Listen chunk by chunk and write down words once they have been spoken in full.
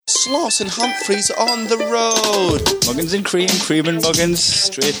Sloss and Humphreys on the road. Muggins and cream and muggins,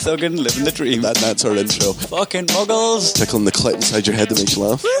 straight thuggin', living the dream. That's our intro. Fucking muggles. Tickling the clit inside your head that makes you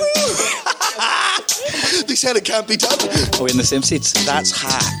laugh. They said it can't be done. Are we in the same seats? That's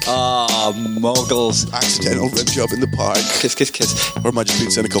hack. Ah, muggles. Accidental rib job in the park. Kiss, kiss, kiss. Or am I just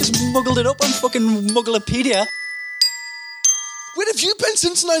being cynical? Muggled it up on fucking Mugglepedia. Where have you been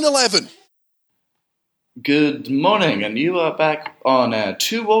since 9/11? Good morning, and you are back on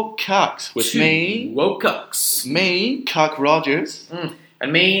Two Woke Cocks with me, Woke Cucks. me, Cock Rogers.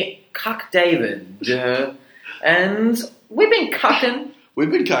 And me, Cuck David. And we've been cucking.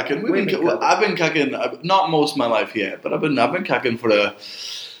 We've been cucking. I've been cucking, not most of my life yet, but I've been cucking for a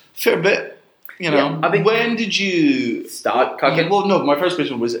fair bit. You know, Yeah, when did you Start cucking? Well, no. My first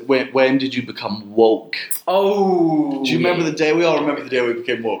question was when did you become woke? Oh. Do you remember the day? We all remember the day we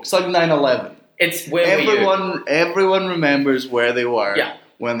became woke. It's like 9/11. It's where Everyone remembers where they were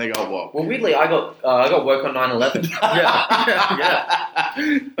when they got woke. Well, weirdly, I got work on 9/11. yeah.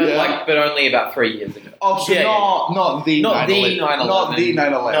 But only about 3 years ago. Oh, so not the 9/11. 9/11. Not the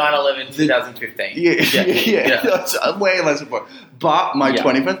 9/11. 9/11, 2015. Yeah. That's way less important. But my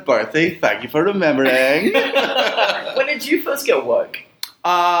 25th birthday, thank you for remembering. When did you first get woke?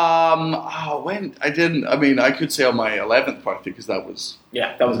 When I didn't. I mean, I could say on my 11th birthday because that was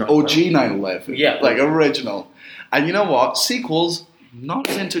That was OG 9/11. Yeah, like original. And you know what? Sequels not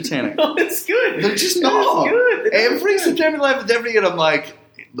as entertaining. No, it's good. They're just not. It's good. Every September 11th, every year, I'm like,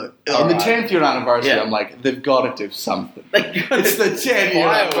 look, on the 10th year anniversary, I'm like, they've got to do something. It's the 10 year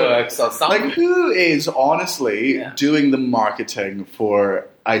fireworks or something. Like, who is honestly doing the marketing for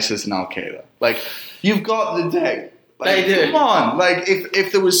ISIS and Al Qaeda? Like, you've got the day. Like, they do. Come on. Like,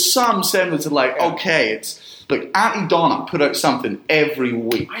 if there was some semblance of like, okay, it's like Auntie Donna put out something every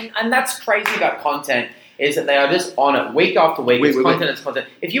week. And that's crazy about content, is that they are just on it week after week. It's content.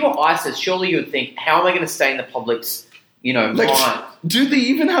 If you were ISIS, surely you would think, how am I going to stay in the public's, mind? Do they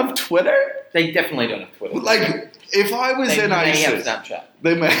even have Twitter? They definitely don't have Twitter. Like, if I was in ISIS... They may have Snapchat.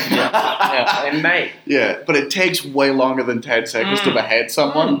 They may. They may. Yeah, but it takes way longer than 10 seconds to behead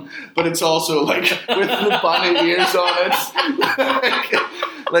someone. But it's also, like, with the bunny ears on it.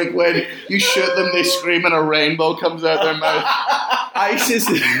 Like, when you shoot them, they scream and a rainbow comes out their mouth. ISIS...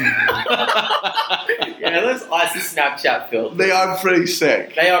 those ISIS Snapchat filters. They are pretty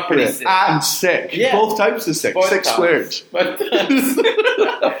sick. They are pretty sick. And sick. Yeah. Both types of sick. Both Sick types. squared.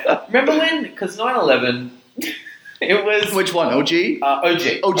 Remember when? Because 9/11, it was... Which one? OG? OG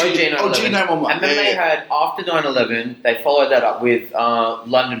 9/11. OG 9/11. And then they had, after 9/11, they followed that up with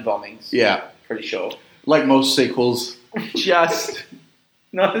London bombings. Yeah. Pretty sure. Like most sequels. Just...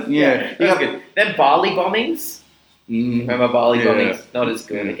 Not as good. Then Bali bombings. Remember Bali bombings? Not as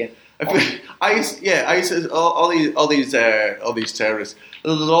good again. All these terrorists.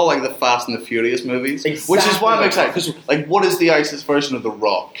 They're all like the Fast and the Furious movies, Exactly. which is why I'm excited. Because like, what is the ISIS version of The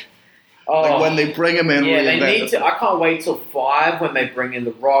Rock? Like when they bring him in, they need to. I can't wait till 5 when they bring in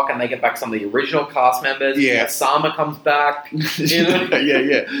The Rock and they get back some of the original cast members. Yeah, Osama comes back. You know?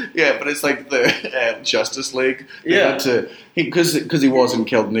 yeah. But it's like the Justice League. Because he wasn't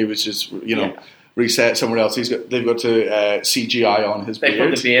killed and he was just reset somewhere else. They've got to CGI on his beard. They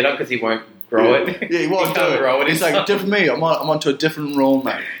put the beard on because he won't grow it. Yeah, he won't grow it. He's like, different me. I'm onto a different role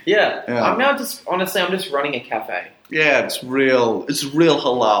now. Yeah. I'm now just running a cafe. Yeah, it's real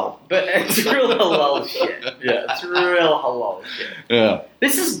halal. But it's real halal shit. Yeah, it's real halal shit. Yeah.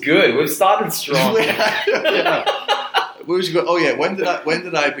 This is good. We've started strong. Where was you go? Oh yeah, when did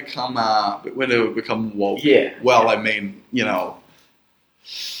I become woke? Yeah. Well, I mean,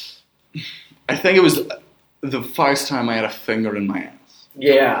 I think it was the first time I had a finger in my ass.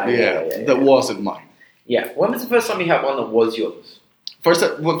 Yeah. That wasn't mine. Yeah. When was the first time you had one that was yours? First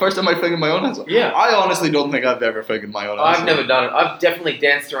time I fingered my own ass. Yeah. I honestly don't think I've ever fingered my own ass. I've never done it. I've definitely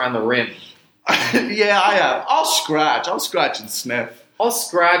danced around the rim. Yeah, I have. I'll scratch and sniff. I'll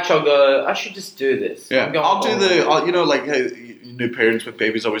scratch. I'll go, I should just do this. Yeah. I'll do like how new parents with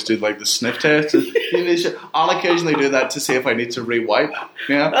babies always do like the sniff test. I'll occasionally do that to see if I need to re-wipe.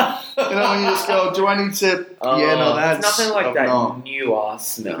 Yeah. When you just go, do I need to? That's it's nothing like that new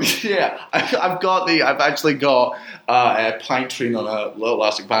ass smell. Yeah. I've actually got a pine tree on a little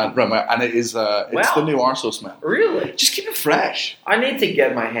elastic band around and it is it's the new arsehole smell. Really? Just keep it fresh. I need to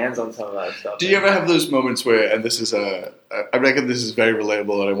get my hands on some of that stuff. Do you ever have those moments where, and this is I reckon this is very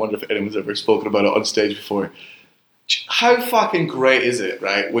relatable, and I wonder if anyone's ever spoken about it on stage before. How fucking great is it,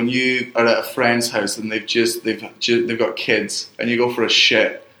 right? When you are at a friend's house and they've got kids, and you go for a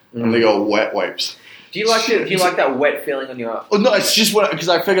shit, and they got wet wipes. Do you like it? Do you like that wet feeling on your? Oh no, it's just because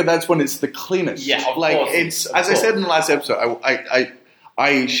I figure that's when it's the cleanest. Yeah, of like course. it's as I said in the last episode.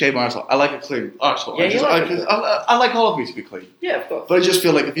 I shave my arsehole. I like a clean arsehole. Yeah, I like all of me to be clean. Yeah, of course. But I just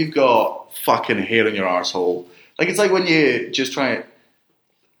feel like if you've got fucking hair in your arsehole, like it's like when you just try.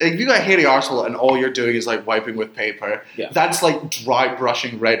 If you got a hairy arsehole and all you're doing is like wiping with paper, that's like dry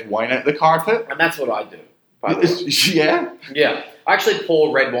brushing red wine out the carpet. And that's what I do. By the way. Yeah? Yeah. I actually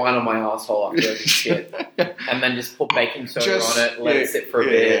pour red wine on my asshole after every shit. And then just put baking soda on it, let it sit for a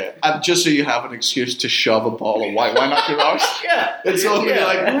bit. And just so you have an excuse to shove a bottle of white wine up your arse. It's only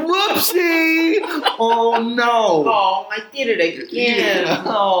like, whoopsie! Oh no! Oh, I did it again. Yeah.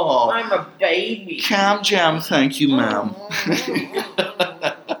 Oh. I'm a baby. Cam jam, thank you, ma'am.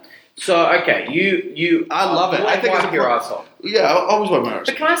 So, okay, you I love it. I think it's your asshole. Yeah, I always wipe my arse.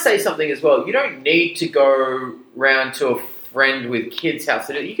 But can I say something as well? You don't need to go round to a friend with kids' house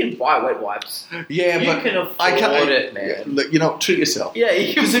to do it. You can buy wet wipes. Yeah, you but can afford it, man. Look, treat yourself. Yeah,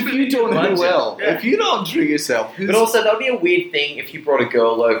 because if you don't do well, if you don't treat yourself, but also that would be a weird thing if you brought a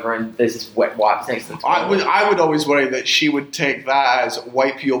girl over and there's this wet wipes next to the toilet. I would always worry that she would take that as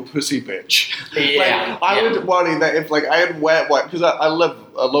wipe your pussy, bitch. Yeah, I would worry that if I had wet wipes, because I live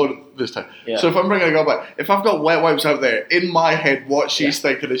alone this time. Yeah. So if I'm bringing a girl back, if I've got wet wipes out there, in my head, what she's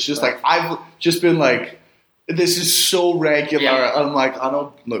thinking is just I've just been like, this is so regular. Yeah. I'm like, I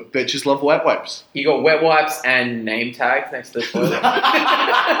know, look, bitches love wet wipes. You got wet wipes and name tags next to the toilet.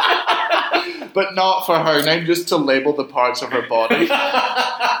 But not for her name, just to label the parts of her body.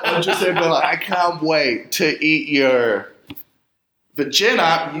 I'm just saying, like, I can't wait to eat your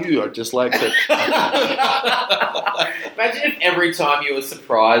vagina. You are dyslexic. Imagine if every time you were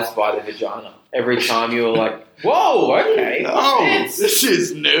surprised by the vagina. Every time you were like, whoa, okay. Oh, this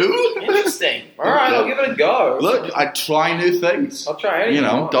is new. Interesting. All right, I'll give it a go. Look, I try new things. I'll try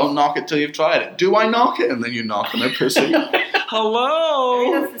anything. Don't knock it till you've tried it. Do I knock it? And then you knock on a pussy. Hello?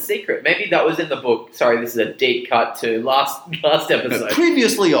 Maybe that's the secret. Maybe that was in the book. Sorry, this is a deep cut to last episode.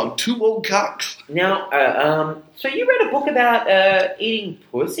 Previously on Two Old Cocks. Now, so you read a book about eating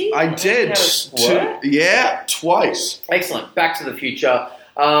pussy? I did. Twice. Excellent. Back to the Future.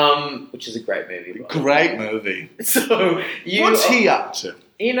 Which is a great movie. Great movie. So what's he up to?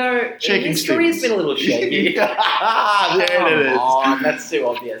 His career's been a little shaky. There it is. That's too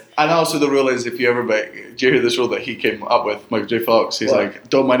obvious. And also the rule is, if you ever make, do you hear this rule that he came up with, Michael J. Fox? He's like,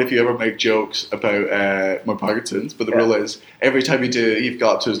 don't mind if you ever make jokes about my Parkinson's, but the rule is, every time you do, you've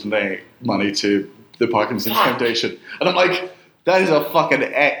got to donate money to the Parkinson's Foundation. And I'm like, that is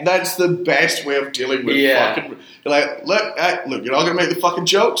that's the best way of dealing with fucking. You're like, look, you're not going to make the fucking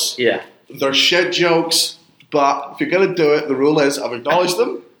jokes. Yeah. They're shit jokes, but if you're going to do it, the rule is, I've acknowledged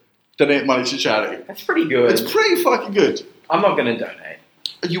them, donate money to charity. That's pretty good. It's pretty fucking good. I'm not going to donate.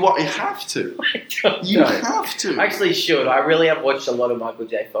 You have to. You have to. I actually should. I really have watched a lot of Michael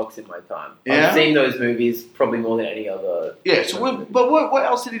J. Fox in my time. Yeah? I've seen those movies probably more than any other. Yeah, but what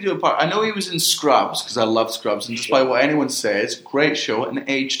else did he do apart? I know he was in Scrubs, because I love Scrubs, and despite what anyone says, great show and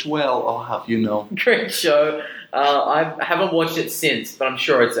aged well, I'll have you know. Great show. I haven't watched it since, but I'm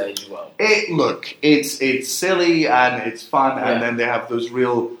sure it's aged well. It's silly and it's fun, and then they have those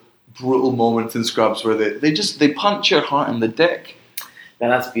real brutal moments in Scrubs where they punch your heart in the dick. Now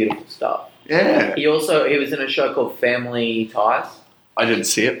that's beautiful stuff. Yeah. He was in a show called Family Ties. I didn't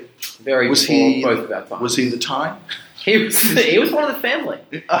see it. Very before both of our times. Was he the tie? He was one of the family.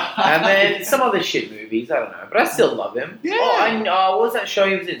 And then some other shit movies, I don't know. But I still love him. Yeah. What was that show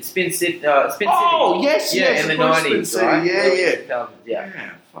he was in? Spin City. Oh, yes. In the 90s, right?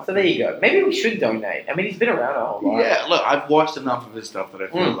 Yeah. So there you go. Maybe we should donate. I mean, he's been around a whole lot. Yeah, look, I've watched enough of his stuff that I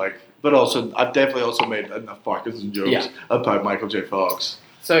feel like... But also, I've definitely also made enough Parkinson jokes about Michael J. Fox.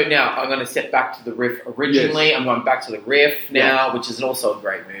 So now I'm going to step back to the riff originally. Yes. I'm going back to the riff now, which is also a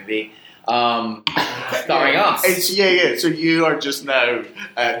great movie. Starring us. So you are just now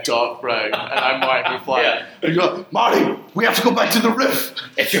Doc Brown, and I'm Martin McFly. And you're like, Marty, we have to go back to the riff.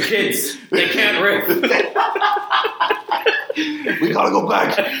 It's your kids. They can't riff. We gotta go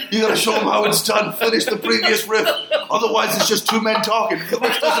back. You gotta show them how it's done. Finish the previous riff. Otherwise, it's just two men talking. The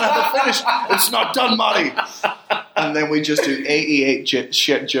riff doesn't have a finish. It's not done, Marty. And then we just do 88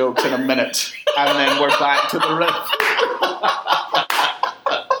 shit jokes in a minute, and then we're back to the riff.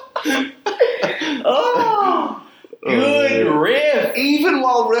 Good riff. Even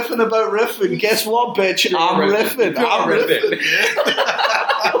while riffing about riffing, guess what, bitch? I'm riffing.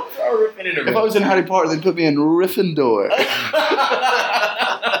 If I was in Harry Potter, they'd put me in Gryffindor.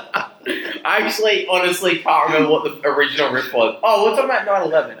 I actually, honestly, can't remember what the original riff was. Oh, we're talking about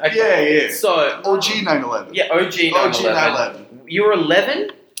 9/11. Okay. Yeah. So OG 9/11. Yeah, OG 9/11. OG 9/11. You were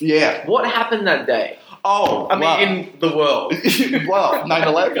 11? Yeah. What happened that day? Oh, I mean, in the world. well,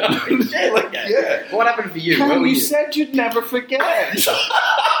 9/11. Yeah. What happened for you? Where were You you? said you'd never forget.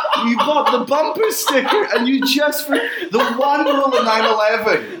 You bought the bumper sticker, and you just the one rule of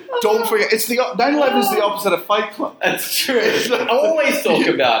 9/11. Don't forget. 9/11 is the opposite of Fight Club. That's true. Always talk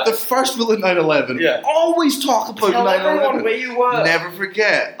about The it. first rule of 9/11. Yeah. Always talk about Tell 9/11. everyone where you were. Never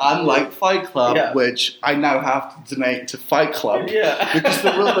forget. Unlike Fight Club, Yeah. which I now have to donate to Fight Club. Yeah. Because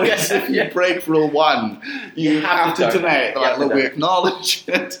the rule is if you break rule 1, you have to donate. You have to Like, we donate. acknowledge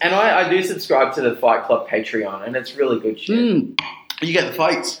it. And I do subscribe to the Fight Club Patreon, and it's really good shit. You get the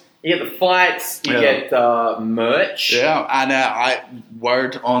fights. You get the fights, you Yeah. get merch. Yeah, and I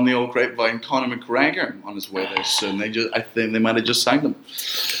word on the old grapevine, Conor McGregor on his way there soon. I think they might have just signed him.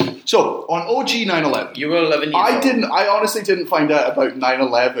 So on OG 9/11, You were 11 years old. I honestly didn't find out about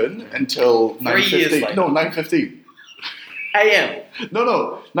 9/11 until 3 years 9:15. later. No, 9:15. AM.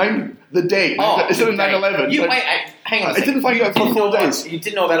 No, the date. Oh, Instead of okay. 9/11. You, wait, hang on a I second. didn't find out for You 4 didn't know days. You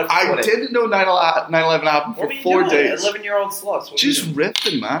didn't know about it for 4 I days. didn't know 9/11 happened What for were you 4 doing? days. 11-year-old slots. Just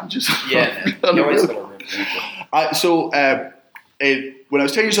ripping, man. Just Yeah, man. You always got to rip. When I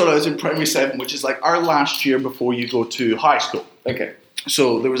was 10 years old, I was in primary 7, which is like our last year before you go to high school. Okay.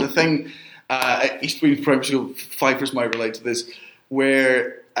 So there was a thing at East Queens Primary School, Fifers might relate to this,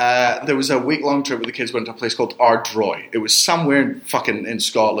 where there was a week-long trip where the kids went to a place called Ardroy. It was somewhere in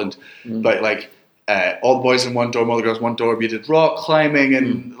Scotland, but like all the boys in one dorm, all the girls in one dorm. You did rock climbing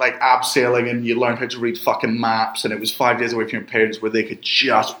and like abseiling, and you learned how to read fucking maps. And it was 5 days away from your parents, where they could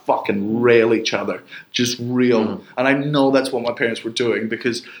just fucking rail each other, just real. And I know that's what my parents were doing,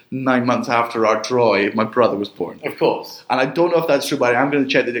 because 9 months after Ardroy, my brother was born. Of course. And I don't know if that's true, but I'm going to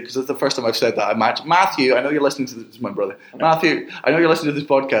check the date, because that's the first time I've said that. Matthew, I know you're listening to this, my brother. Matthew, I know you're listening to this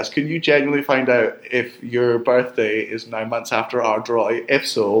podcast. Can you genuinely find out if your birthday is 9 months after Ardroy? If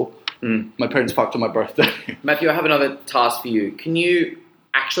so, my parents fucked on my birthday. Matthew, I have another task for you. Can you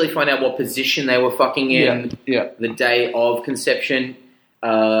actually find out what position they were fucking in the day of conception?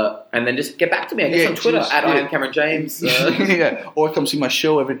 And then just get back to me, I guess, on Twitter, at I am Cameron James. Yeah, or come see my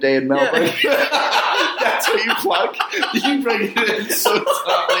show every day in Melbourne. That's what you plug. You bring it in so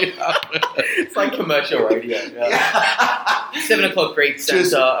sorry. It's like commercial radio. 7 o'clock Greek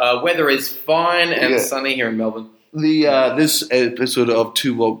Centre. Weather is fine and sunny here in Melbourne. This episode of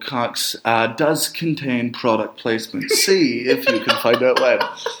Two Woke Cocks does contain product placement. See if you can find out when.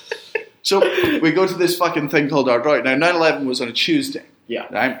 So we go to this fucking thing called Ardroy. Now 9/11 was on a Tuesday. Yeah.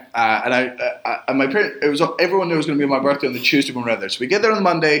 Right. And my parents, everyone knew it was going to be my birthday on the Tuesday when we were there. So we get there on the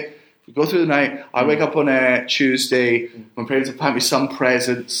Monday. We go through the night. I wake up on a Tuesday. My parents have packed me some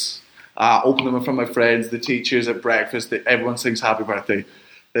presents. Open them in front of my friends, the teachers at breakfast. Everyone sings happy birthday.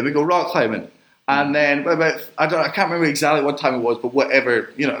 Then we go rock climbing. And then I can't remember exactly what time it was, but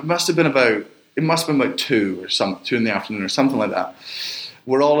whatever, it must have been about 2 in the afternoon or something like that.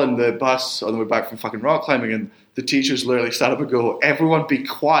 We're all in the bus on the way back from fucking rock climbing, and the teachers literally stand up and go, "Everyone be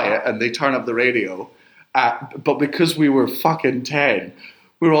quiet," and they turn up the radio. But because we were fucking 10,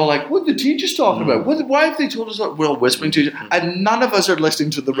 we were all like, "What are the teachers talking about? Why have they told us that?" We're all whispering to each other, and none of us are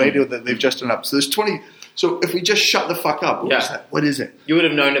listening to the radio that they've just turned up. So there's 20. So if we just shut the fuck up, we're just like, what is it? You would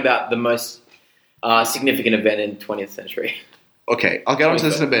have known about the most significant event in 20th century. Okay, I'll get onto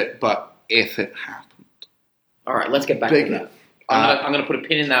this in a bit, but if it happened. All right, let's get back to that. I'm going to put a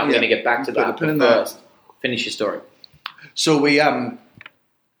pin in that. We're going to get back to that. But first, finish your story. So we, and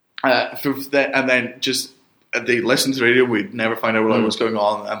then just, they listened to the radio, we'd never find out what was going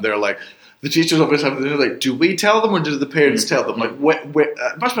on, and they're like, the teachers always have, they're like, do we tell them or do the parents tell them? Like,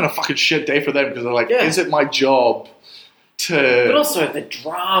 it must have been a fucking shit day for them, because they're like, is it my job to... But also the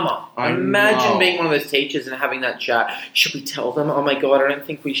drama. Imagine being one of those teachers and having that chat. Should we tell them? Oh my God, I don't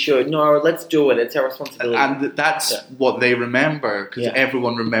think we should. No, let's do it. It's our responsibility. And that's what they remember, because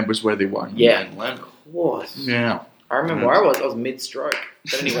everyone remembers where they were. Of course. Yeah. I remember where I was mid-stroke.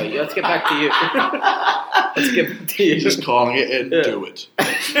 But anyway, let's get back to you. Let's get back to you. Just calling it in, do it.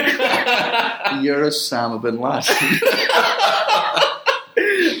 You're Osama bin Laden.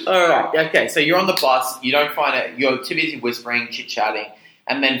 All right, okay, so you're on the bus, you don't find it, you're too busy whispering, chit-chatting,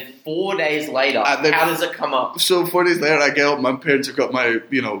 and then 4 days later, how does it come up? So 4 days later, I get up, my parents have got my,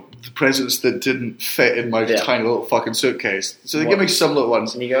 the presents that didn't fit in my tiny little fucking suitcase. So they give me some little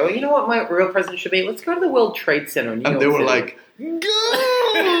ones. And you go, you know what my real present should be? Let's go to the World Trade Center in New York City. And they were City. like,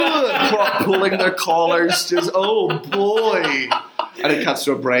 good! Pulling their collars, just, oh boy! And it cuts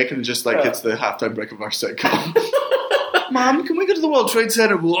to a break and just like hits the halftime break of our sitcom. Mom, can we go to the World Trade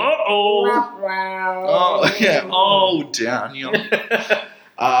Center? Uh-oh. Oh, yeah. Oh, Daniel.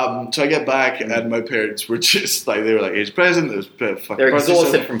 So I get back, and my parents were just like, they were like, age present. There was fucking. They're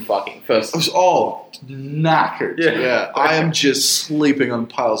exhausted from fucking first. I was all knackered. Yeah. I am just sleeping on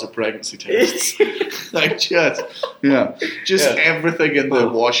piles of pregnancy tests. Like just everything in the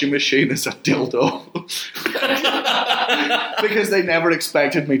washing machine is a dildo. Because they never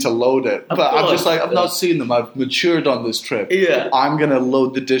expected me to load it. But I'm just like, I've not seen them. I've matured on this trip. Yeah. I'm going to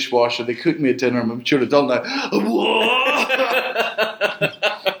load the dishwasher. They cook me a dinner. I'm a mature adult now.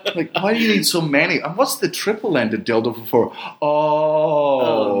 Like, why do you need so many? And what's the triple-ended dildo for?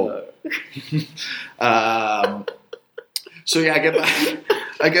 Oh. So yeah, I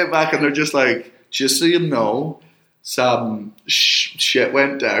get back and they're just like, just so you know, some shit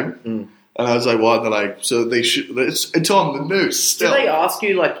went down. And I was like, what? And they're like, so it's on the news still. Did they ask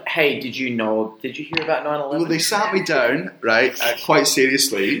you, like, hey, did you hear about 9/11? Well, they sat me down, right, quite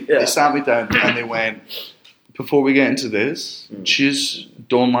seriously. Yeah. They sat me down and they went, before we get into this, just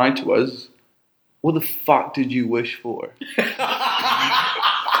don't lie to us. What the fuck did you wish for? And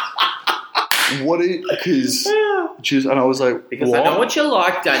I was like, because what? I know what you're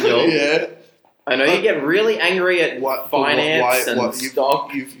like, Daniel. Yeah. I know you get really angry at finance and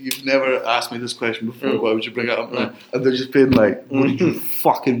stock. You've never asked me this question before. Why would you bring it up now? And they're just being like, what did you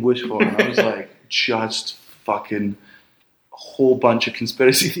fucking wish for? And I was like, just fucking a whole bunch of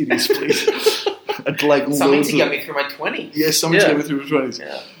conspiracy theories, please. Like something to get me through my 20s. Yeah, something to get me through my 20s.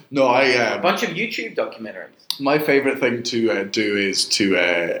 Yeah. No, a bunch of YouTube documentaries. My favourite thing to do is to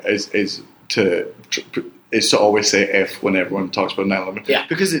always say F when everyone talks about 9/11. Yeah.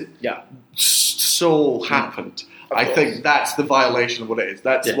 Because it so happened. I think that's the violation of what it is.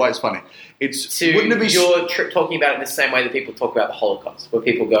 That's why it's funny. Wouldn't it be you're talking about it in the same way that people talk about the Holocaust, where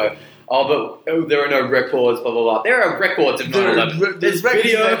people go, there are no records, blah, blah, blah. There are records of 9/11. There's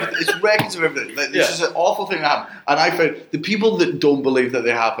video. It's records of everything. This is an awful thing that happened. And I found the people that don't believe that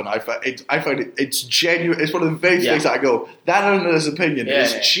they happen, I find it's genuine. It's one of the very things that I go, that in his opinion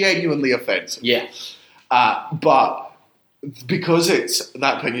is genuinely offensive. Yeah. But because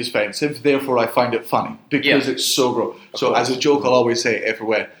that opinion is offensive, therefore I find it funny. Because it's so gross. So as a joke, I'll always say if or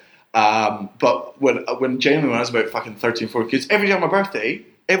when. But when genuinely when I was about fucking 13, 14 kids, every time on my birthday,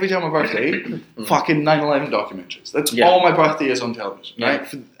 fucking 9/11 documentaries. That's all my birthday is on television, right?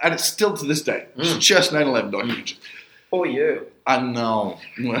 And it's still to this day. It's just 9/11 documentaries. For you. I know.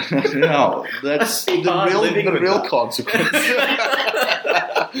 No, that's the real consequence.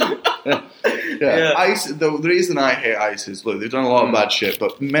 ISIS, the reason I hate ISIS, look, they've done a lot of bad shit,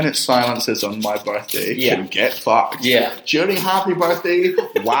 but minute silences on my birthday can get fucked. Yeah. During happy birthday,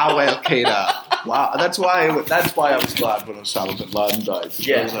 wow, Al Qaeda. Wow, that's why I was glad when Osama bin Laden died.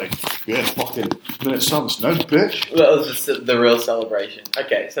 I was like, fucking minute silence, no, bitch. That was just the real celebration.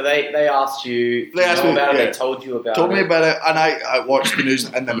 Okay, so they asked you. They asked me about it. They told you about it. Told me about it, and I watched the news,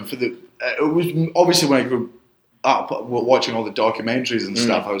 and then it was obviously when I grew up watching all the documentaries and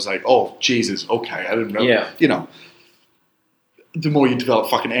stuff, I was like, oh, Jesus, okay, I didn't know. Yeah. You know, the more you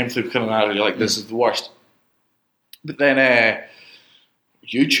develop fucking empathy kind of you're like, this is the worst. But then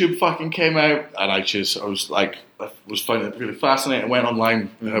YouTube fucking came out, and I was finding it really fascinating. I went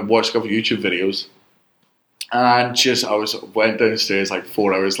online and I watched a couple of YouTube videos, and went downstairs like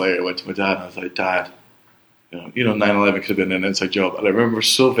 4 hours later, went to my dad, and I was like, Dad, you know, 9/11 could have been an inside job. And I remember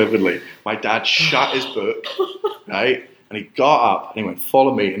so vividly, my dad shut his book, right? And he got up and he went,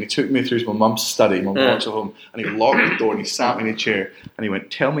 follow me. And he took me through to my mum's study. My mum works at home. And he locked the door and he sat me in a chair. And he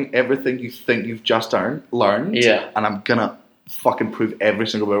went, tell me everything you think you've just learned. Yeah. And I'm going to fucking prove every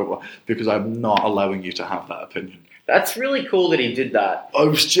single bit because I'm not allowing you to have that opinion. That's really cool that he did that. I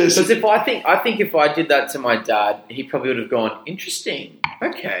was just... Because if I think if I did that to my dad, he probably would have gone, interesting.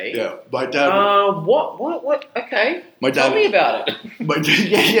 Okay. Yeah, my dad... What? Okay. My dad, tell me about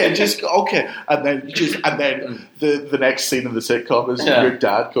it. Just, okay. And then the next scene of the sitcom is your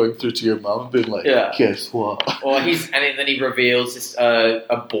dad going through to your mum and being like, guess what? Or then he reveals this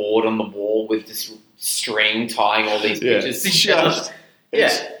a board on the wall with this string tying all these pictures together.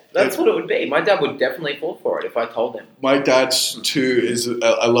 That's what it would be. My dad would definitely fall for it if I told him. My dad's too is.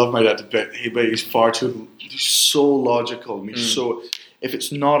 I love my dad, but he's far too. He's so logical. I mean, so if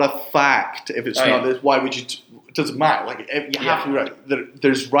it's not a fact, if it's not this, why would you? It doesn't matter. Like you have to be right.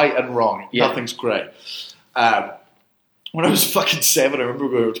 There's right and wrong. Yeah. Nothing's grey. When I was fucking 7, I remember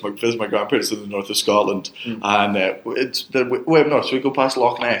going to visit my grandparents in the north of Scotland, and it's way up north, so we go past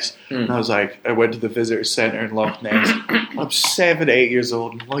Loch Ness, and I went to the visitor centre in Loch Ness. I'm 7, 8 years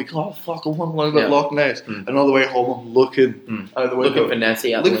old, and I'm like, oh fuck, I want to learn about Loch Ness. And on the way home, I'm looking out the window. Looking for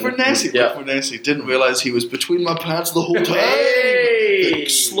Nessie. Looking for Nessie. Didn't realise he was between my pants the whole time. The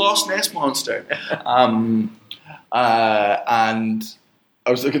Sloss Ness monster. And I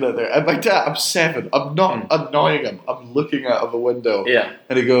was looking out there, and my dad, I'm 7. I'm not annoying him. I'm looking out of a window. Yeah.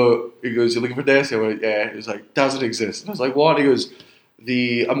 And he goes, "You're looking for Desi?" I went, "Yeah." He was like, "Doesn't exist." And I was like, "What?" He goes,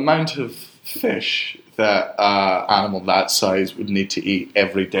 "The amount of fish that animal that size would need to eat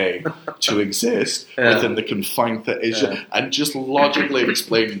every day to exist within the confined that is," and just logically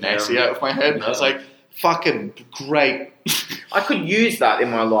explained Nessie out of my head. And I was like, "Fucking great." I could use that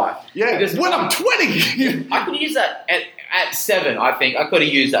in my life. Yeah, because when I'm 20. I could use that at 7, I think. I could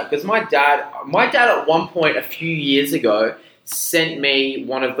have used that. Because my dad at one point a few years ago sent me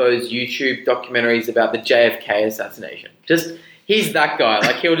one of those YouTube documentaries about the JFK assassination. He's that guy.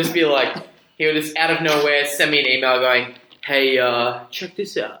 Like, he'll just out of nowhere send me an email going, "Hey, check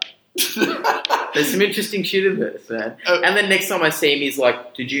this out. There's some interesting shit in this, man." And then next time I see him, he's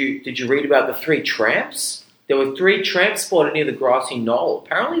like, Did you read about the 3 tramps? There were 3 tramps spotted near the grassy knoll.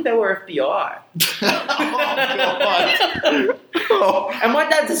 Apparently they were FBI. Oh, God. And my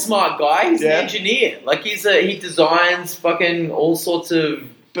dad's a smart guy. He's an engineer. Like, he designs fucking all sorts of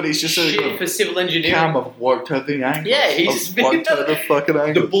But he's just shit for civil engineering. Cam have worked out the angle. Yeah, he's worked out the fucking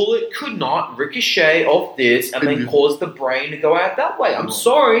angle. The bullet could not ricochet off this and then cause the brain to go out that way. I'm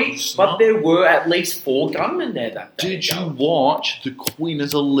sorry, but there were at least 4 gunmen there that day. Did you watch the Queen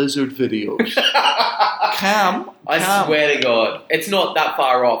is a Lizard videos? Cam, I swear to God, it's not that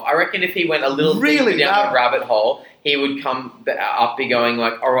far off. I reckon if he went a little deeper down the rabbit hole, he would come up be going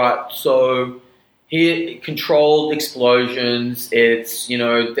like, all right, so here, controlled explosions, it's,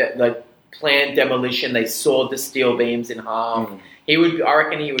 like planned demolition, they sawed the steel beams in half. I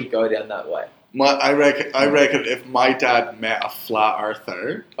reckon he would go down that way. I reckon if my dad met a flat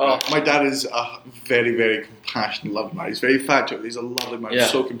earther, my dad is a very, very compassionate, loving man. He's very factual. He's a lovely man. He's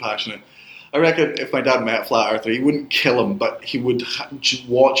so compassionate. I reckon if my dad met a flat earther, he wouldn't kill him, but he would just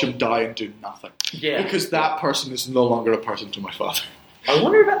watch him die and do nothing. Yeah. Because that person is no longer a person to my father. I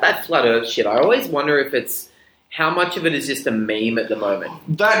wonder about that flat earth shit. I always wonder if it's how much of it is just a meme at the moment.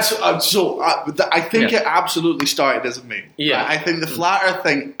 That's I think it absolutely started as a meme. Yeah, I think the flat Earth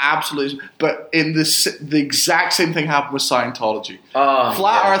thing absolutely. But in the exact same thing happened with Scientology.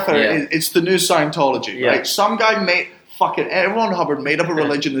 Flat Earther, it's the new Scientology. Right? Some guy L. Ron Hubbard made up a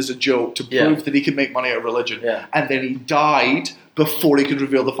religion as a joke to prove that he could make money out of religion, and then he died before he could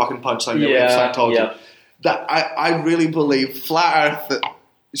reveal the fucking punchline that Scientology. Yeah. That I really believe flat Earth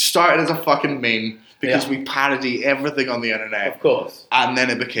started as a fucking meme. Because we parody everything on the internet. Of course. And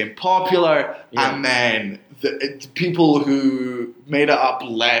then it became popular, and then the people who made it up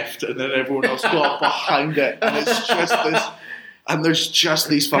left, and then everyone else got behind it. And it's just this, and there's just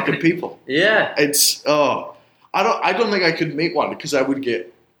these fucking people. Yeah. It's, I don't think I could make one, because I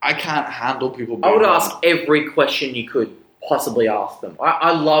can't handle people being I would ask every question you could possibly ask them.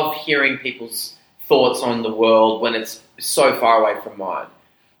 I love hearing people's thoughts on the world when it's so far away from mine.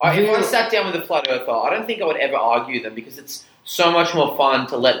 If I sat down with a flat earther, I don't think I would ever argue them, because it's so much more fun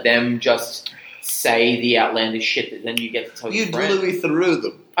to let them just say the outlandish shit that then you get to tell your friends. You'd Louis Theroux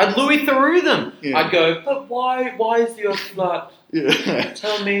them. I'd Louis Theroux them. Yeah. I'd go, but why is the earth flat? Yeah.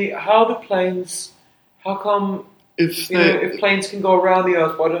 Tell me, how come if planes can go around the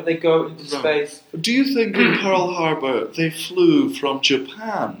earth, why don't they go into space? Do you think in Pearl Harbor they flew from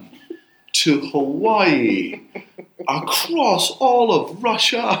Japan to Hawaii, across all of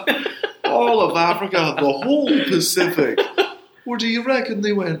Russia, all of Africa, the whole Pacific? Or do you reckon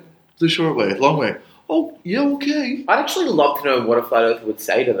they went the short way, long way? Oh, yeah, okay. I'd actually love to know what a flat earther would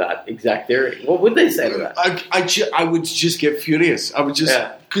say to that exact theory. What would they say to that? I would just get furious. I would just,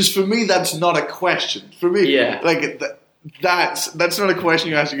 because for me that's not a question. For me, like that's not a question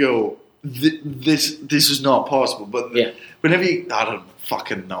you have to go, this is not possible. But whenever I don't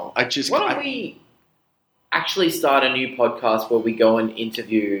fucking know. Why don't we actually start a new podcast where we go and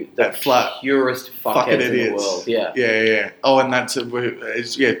interview the purest fuckheads in the world? Yeah. Oh, and that's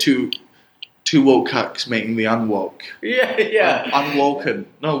two woke cucks making the unwoke. Yeah. Unwoken.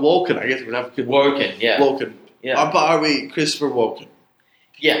 No, woken. I guess we'd have to. Woken. Yeah. Woken. Yeah. But are we Christopher Woken?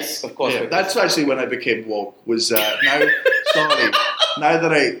 Yes, of course. Yeah, that's actually when I became woke. Was now. Sorry. Now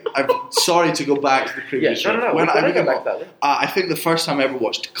that I'm sorry to go back to the previous show. No. When I go back to that. I think the first time I ever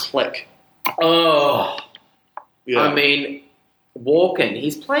watched Click. Oh. Yeah. I mean, Walken,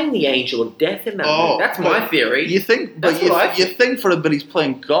 he's playing the angel of death in that movie. That's my theory. You think, but you think for him, but he's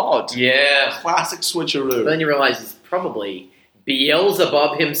playing God. Yeah. Classic switcheroo. But then you realise he's probably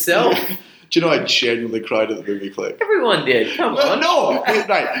Beelzebub himself. Do you know I genuinely cried at the movie Click? Everyone did. Come on. No,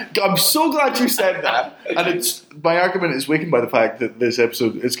 right. I'm so glad you said that. And it's my argument is weakened by the fact that this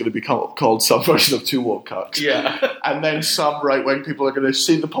episode is going to be called some version of Two Woke Cucks. Yeah. And then some right-wing people are going to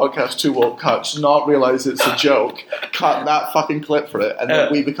see the podcast Two Woke Cucks, not realise it's a joke, cut that fucking clip for it, and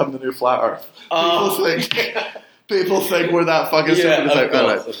then we become the new Flat Earth. People think we're that fucking stupid. Of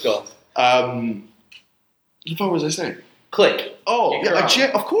course. What was I saying? Click. Oh,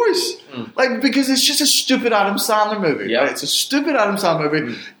 yeah, of course. Like, because it's just a stupid Adam Sandler movie. Right? It's a stupid Adam Sandler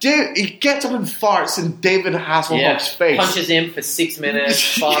movie. He gets up and farts in David Hasselhoff's face. Punches him for 6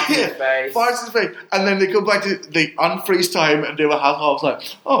 minutes, farts in his face. Farts in his face. And then they go back to, they unfreeze time, and David Hasselhoff's like,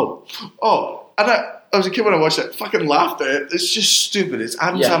 oh. And I was a kid when I watched it, fucking laughed at it. It's just stupid. It's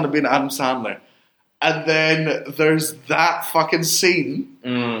Adam Sandler being Adam Sandler. And then there's that fucking scene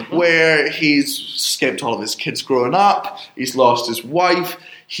where he's skipped all of his kids growing up, he's lost his wife,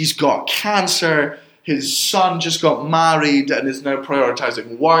 he's got cancer, his son just got married and is now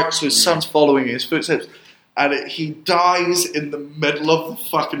prioritising work, so his son's following his footsteps. And he dies in the middle of the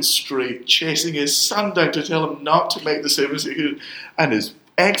fucking street, chasing his son down to tell him not to make the same mistake. And his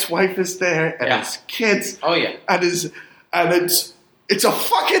ex-wife is there, and his kids. Oh, yeah. And it's a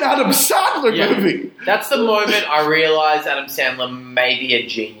fucking Adam Sandler movie. That's the moment I realised Adam Sandler may be a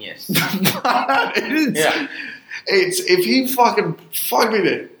genius. It is. Yeah. It's if he fucking fuck me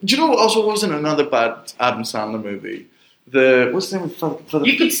there. Do you know what also wasn't another bad Adam Sandler movie? What's the name for the...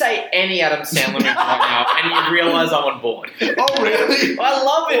 You could say any Adam Sandler movie right now and you realise I'm on board. Oh really? I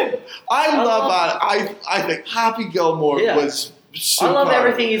love it. I love that. I think Happy Gilmore was super. I love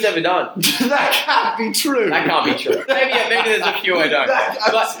everything he's ever done. That can't be true. That can't be true. Maybe there's a few I don't.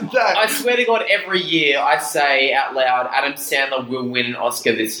 But I swear to God, every year I say out loud, Adam Sandler will win an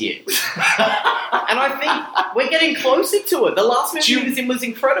Oscar this year. And I think we're getting closer to it. The last movie he was in was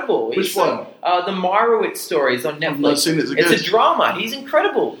incredible. Which one? The Meyerowitz stories on Netflix. I've not seen it. It's a drama. He's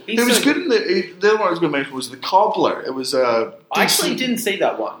incredible. It was good. The other one I was going to mention was The Cobbler. It was I actually didn't see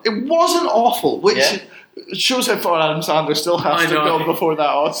that one. It wasn't awful, which... It shows how far Adam Sandler still has to go before that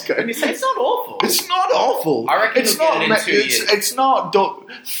Oscar. And you say it's not awful. It's not awful. I reckon it's not. In 2 years. It's not.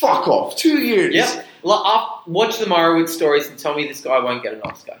 Fuck off. 2 years. Yep. Watch the Meyerowitz stories and tell me this guy won't get an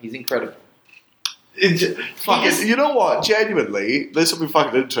Oscar. He's incredible. You know what? Genuinely, this will be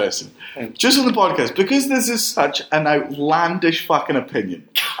fucking interesting. Just on the podcast, because this is such an outlandish fucking opinion.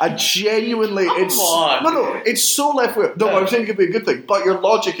 I genuinely, it's so left wing. No, I'm saying it could be a good thing, but your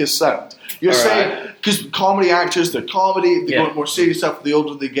logic is sound. You're saying because comedy actors, they're comedy, they go more serious stuff. The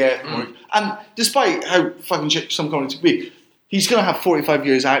older they get, and despite how fucking shit some comedy can be, he's going to have 45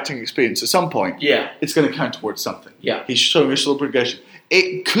 years acting experience at some point. Yeah, it's going to count towards something. Yeah, he's showing a slow progression.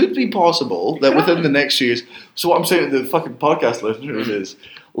 It could be possible that within the next few years. So what I'm saying to the fucking podcast listeners is,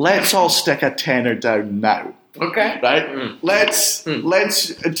 let's all stick a tenner down now. Okay. Right? Let's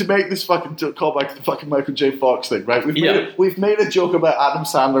to make this fucking call back to the fucking Michael J. Fox thing, right? We've made a joke about Adam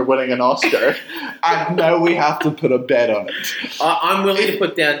Sandler winning an Oscar, and now we have to put a bet on it. I'm willing to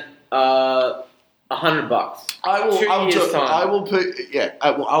put down $100. We'll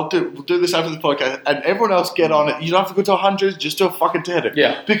do this after the podcast, and everyone else get on it. You don't have to go to 100, just do a fucking tenner.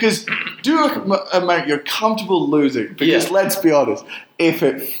 Yeah. Because do an amount you're comfortable losing. Because let's be honest, if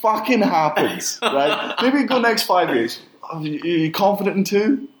it fucking happens, right? Maybe go next 5 years. Are you confident in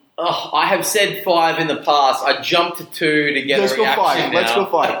 2? Oh, I have said 5 in the past. I jumped to 2 to get a reaction. Let's go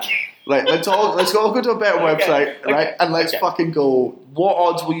 5. Right, let's all go to a better website, right? And let's fucking go. What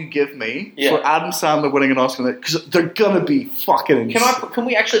odds will you give me for Adam Sandler winning an Oscar? Because they're gonna be fucking insane. Can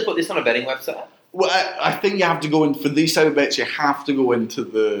we actually put this on a betting website? Well, I think you have to go in for these type of bets. You have to go into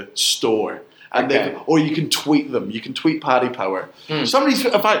the store, and or you can tweet them. You can tweet Paddy Power. Somebody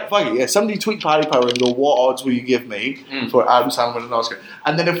tweet Paddy Power and go, "What odds will you give me for Adam Sandler winning an Oscar?"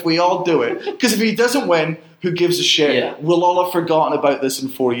 And then if we all do it, because if he doesn't win, who gives a shit? Yeah. We'll all have forgotten about this in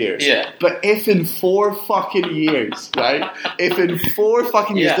 4 years. Yeah. But if in 4 fucking years, right? If in 4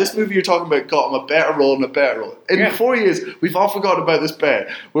 fucking years, this movie you're talking about got him a better role and a better role. In 4 years, we've all forgotten about this bet.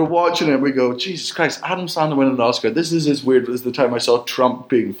 We're watching it and we go, Jesus Christ, Adam Sandler winning an Oscar. This is as weird as the time I saw Trump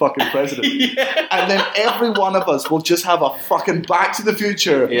being fucking president. And then every one of us will just have a fucking Back to the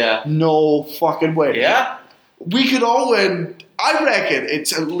Future. Yeah. No fucking way. Yeah. We could all win. I reckon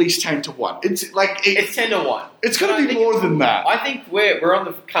it's at least 10 to 1. It's like it's 10 to 1. It's going to be more than that. I think we're on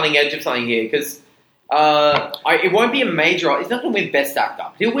the cutting edge of something here because it won't be a major. He's not going to win Best Actor.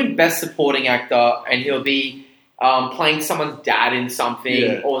 He'll win Best Supporting Actor, and he'll be playing someone's dad in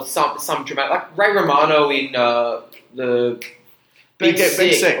something or some dramatic, like Ray Romano in the Big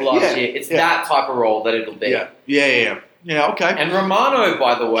Sick last year. It's that type of role that it'll be. Yeah. Okay. And Romano,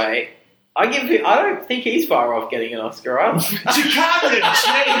 by the way. I don't think he's far off getting an Oscar either. Cameron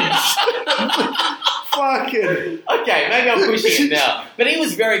James. Fucking. Okay, maybe I'm pushing it now, but he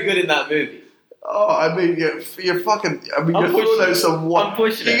was very good in that movie. Oh, I mean, you're fucking. I mean, you're throwing out some. I'm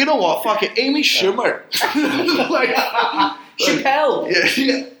pushing it. You know what? Fucking Amy Schumer. Chappelle.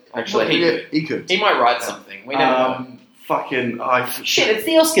 Yeah. Actually, he could. He might write something. We never know. Fucking. Shit, it's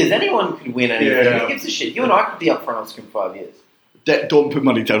the Oscars. Anyone could win anything. Yeah. Who gives a shit? You and I could be up for an Oscar in 5 years. Don't put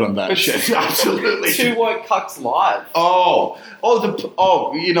money down on that shit. Absolutely. Two Woke Cucks Live.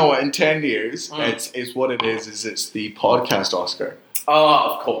 You know what? In 10 years, it's what it is. It's the podcast Oscar.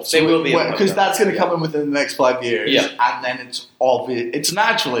 Oh, of course. There will be. Because that's going to come in within the next 5 years. Yeah. And then it's obvious. It's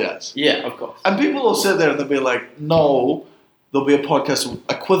naturally us. Yeah, of course. And people will sit there and they'll be like, no, there'll be a podcast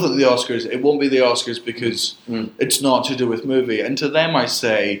equivalent to the Oscars. It won't be the Oscars because it's not to do with movie. And to them I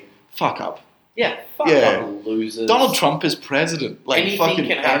say, fuck up. Yeah, fuck up, losers. Donald Trump is president. Like, anything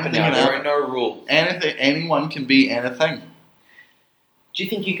can happen now. There are no rules. Anyone can be anything. Do you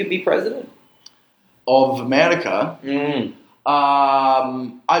think you could be president? Of America?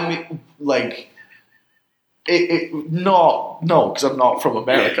 I mean, like... No, because I'm not from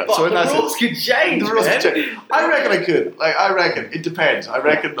America. But so the rules could change, I reckon I could. I reckon. It depends. I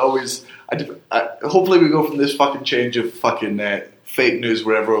reckon always... hopefully we go from this fucking change of fucking fake news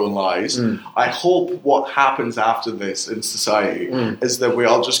where everyone lies. I hope what happens after this in society is that we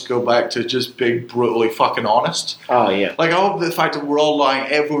all just go back to just being brutally fucking honest. Oh, yeah. Like, I hope the fact that we're all lying,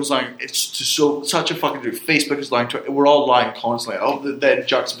 everyone's lying, it's just such a fucking... Facebook is lying, we're all lying constantly. I hope that the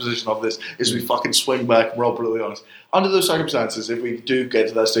juxtaposition of this is we fucking swing back and we're all brutally honest. Under those circumstances, if we do get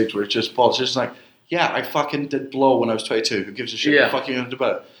to that stage where it's just politicians like, yeah, I fucking did blow when I was 22, who gives a shit? What fucking going to do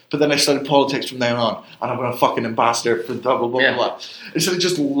about it? But then I started politics from then on, and I'm a fucking ambassador for blah, blah, blah, blah. Instead of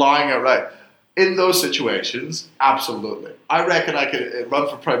just lying outright. In those situations, absolutely. I reckon I could run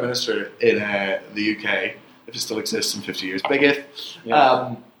for Prime Minister in the UK, if it still exists in 50 years, big if,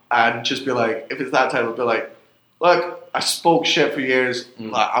 and just be like, if it's that time, I'd be like, look, I spoke shit for years.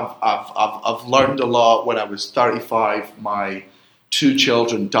 I've learned a lot. When I was 35, my 2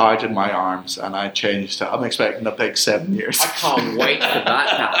 children died in my arms, and I changed it. I'm expecting a big 7 years. I can't wait for that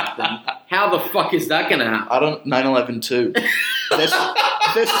to happen. How the fuck is that going to happen? I don't... 9/11 too.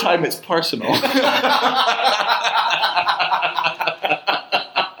 This time it's personal.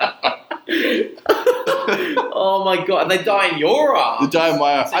 Oh my god, and they die in your arms. They die in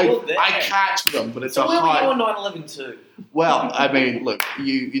my arms. So I catch them, but it's a high... So where were you on 9/11 too? Well, I mean, look,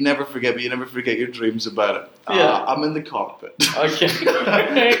 you never forget, but you never forget your dreams about it. Yeah. I'm in the cockpit. Okay.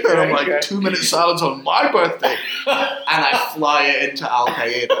 And I'm like, 2 minutes silence on my birthday, and I fly it into Al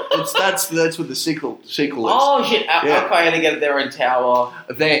Qaeda. That's what the sequel is. Oh shit! Al Qaeda get their own tower.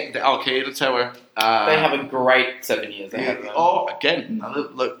 The Al Qaeda tower. They have a great 7 years ahead of them. Oh, again,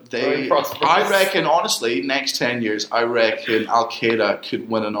 look, I reckon, honestly, next 10 years, I reckon Al Qaeda could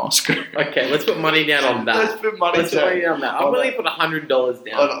win an Oscar. Okay, let's put money down on that. Let's put money down on that. I'm willing to put $100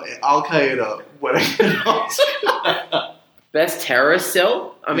 down. Al Qaeda winning an Oscar. Best terrorist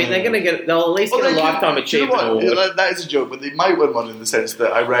cell? I mean, they'll at least get a lifetime achievement award. That is a joke, but they might win one in the sense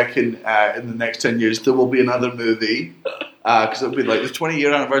that I reckon in the next 10 years there will be another movie, because it'll be like the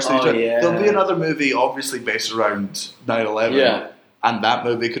 20-year anniversary. There'll be another movie, obviously based around 9/11, and that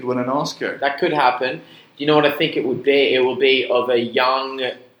movie could win an Oscar. That could happen. Do you know what I think it would be? It will be of a young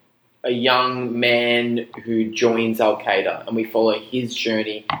man who joins Al Qaeda, and we follow his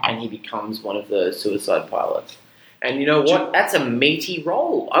journey, and he becomes one of the suicide pilots. And you know what? That's a meaty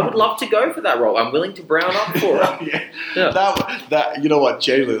role. I would love to go for that role. I'm willing to brown up for it. That you know what?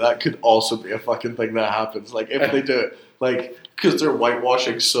 Generally, that could also be a fucking thing that happens. Like if they do it, like because they're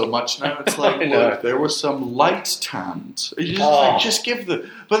whitewashing so much now, it's like look, there was some light tanned. Just give the.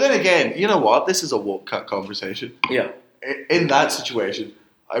 But then again, you know what? This is a woke cut conversation. Yeah. In that situation,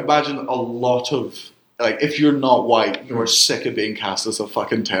 I imagine a lot of. Like, if you're not white, you're sick of being cast as a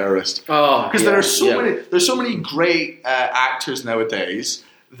fucking terrorist. Oh, because there are so many. There's so many great actors nowadays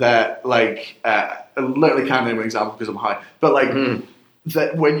that, like, I literally can't name an example because I'm high. But like,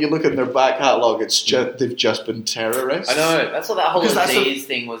 that when you look at their back catalogue, it's just they've just been terrorists. I know. That's what that whole Aziz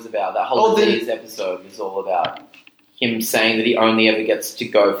thing was about. That whole Aziz episode was all about him saying that he only ever gets to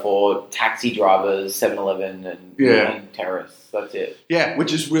go for taxi drivers, 7-Eleven, and terrorists. That's it. Yeah,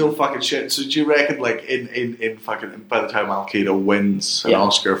 which is real fucking shit. So do you reckon, like, in fucking by the time Al Qaeda wins an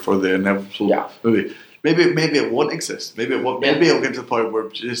Oscar for the inevitable movie, maybe it won't exist. Maybe it won't. Maybe it'll get to the point where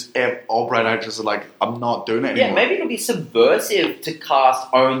just all brown actors are like, I'm not doing it anymore. Yeah, maybe it'll be subversive to cast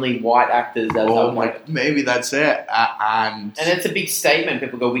only white actors as maybe that's it. And it's a big statement.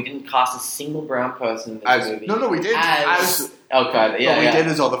 People go, we didn't cast a single brown person in this movie. No, we did. Al-Qaeda, yeah. What we did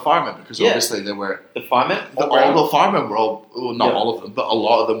is all the firemen, because obviously they were... The firemen? All the firemen were all... Well, not all of them, but a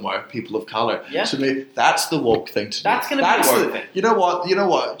lot of them were people of colour. Yeah. So maybe that's the woke thing to do. That's going to be the woke thing. You know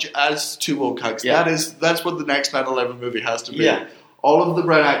what? As two woke cucks, that's what the next 9/11 movie has to be. Yeah. All of the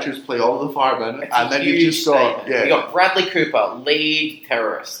brown actors play all of the firemen, and then you just got... You got Bradley Cooper, lead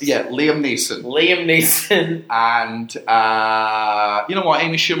terrorist. Yeah, Liam Neeson. And, you know what,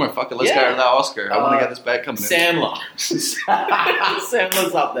 Amy Schumer, fuck it, let's get her that Oscar. I want to get this back coming in.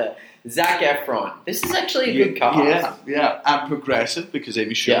 Sandler's up there. Zac Efron. This is actually a good cast. Yeah, and progressive, because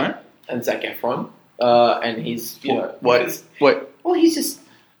Amy Schumer. Yeah, and Zac Efron. And he's, What? Well, he's just...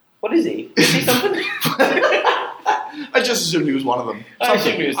 What is he? Is he something? I just assumed he was one of them. I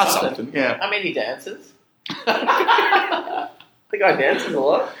assumed he was something. Yeah. I mean, he dances. The guy dances a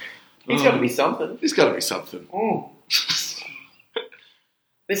lot. He's got to be something. He's got to be something.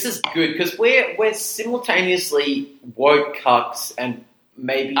 This is good because we're simultaneously woke cucks and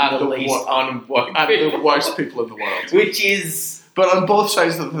maybe the least unwoke and the worst people in the world. Which is... But on both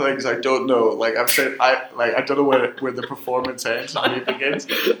sides of the things, I don't know. Like I've said, I don't know where the performance ends and it begins.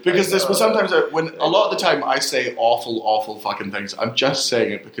 Because this was sometimes when a lot of the time I say awful fucking things. I'm just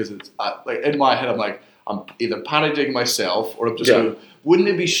saying it because it's like in my head. I'm like I'm either parodying myself or I'm just going. Wouldn't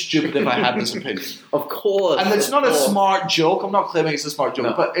it be stupid if I had this opinion? Of course. And it's not a smart joke. I'm not claiming it's a smart joke.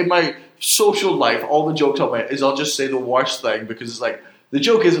 No. But in my social life, all the jokes I'll make is I'll just say the worst thing because it's like the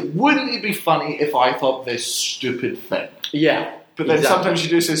joke is, wouldn't it be funny if I thought this stupid thing? Yeah. But then sometimes you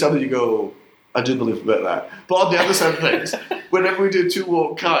do say something, you go, I do believe a bit of that. But on the other side of things, whenever we do two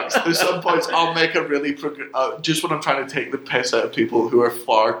woke cucks, there's some points I'll make a really just when I'm trying to take the piss out of people who are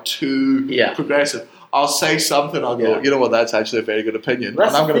far too progressive. I'll say something, I'll go, you know what, that's actually a very good opinion.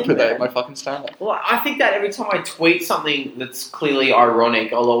 And I'm going to put that in my fucking stand-up. Well, I think that every time I tweet something that's clearly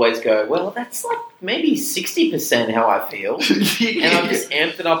ironic, I'll always go, well, that's like maybe 60% how I feel. And I've just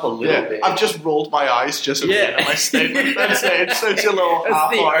amped it up a little bit. I've just rolled my eyes just at my statement. That's it. It's such a little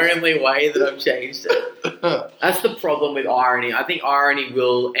That's the only way that I've changed it. That's the problem with irony. I think irony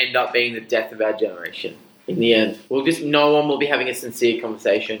will end up being the death of our generation. In the end, no one will be having a sincere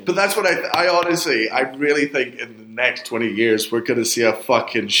conversation. But that's what I honestly, I really think in the next 20 years, we're going to see a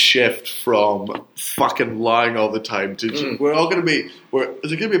fucking shift from fucking lying all the time to we're all going to be,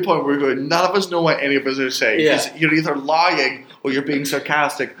 there's going to be a point where we're going, none of us know what any of us are saying. Because you're either lying or you're being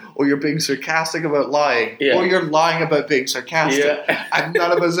sarcastic, or you're being sarcastic about lying, or you're lying about being sarcastic. And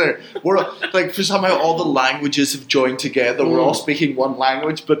none of us are. We're like, for somehow all the languages have joined together. We're all speaking one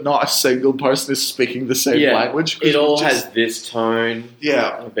language, but not a single person is speaking the same language. It all has this tone.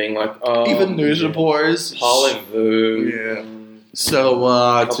 Of being like, even news reporters. Hollywood.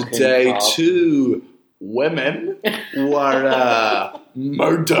 So today, 2 women were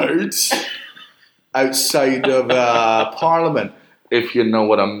murdered outside of Parliament, if you know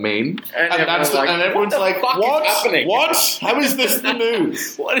what I mean. And everyone's like, what? What? How is this the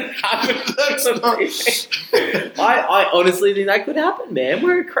news? What happened? I honestly think that could happen, man.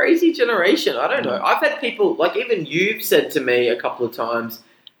 We're a crazy generation. I don't know. I've had people, like even you've said to me a couple of times,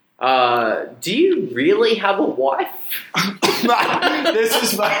 do you really have a wife? This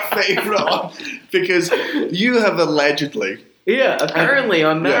is my favourite one because you have allegedly... Yeah, apparently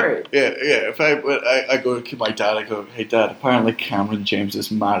I'm married. Yeah. If I go to my dad, I go, hey dad, apparently Cameron James is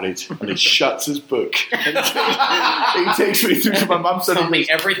married. And he shuts his book. And he takes me through to my mum. Tell me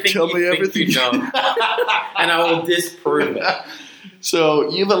everything you know. And I will disprove it. So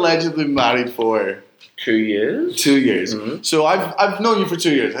you've allegedly been married for... 2 years? 2 years. Mm-hmm. So I've known you for 2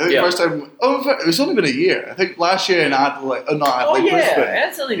 years. I think the first time... it's only been a year. I think last year in Adelaide... Brisbane.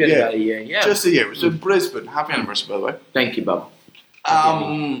 It's only been about a year, Just a year. It was in Brisbane. Happy anniversary, by the way. Thank you, Bob.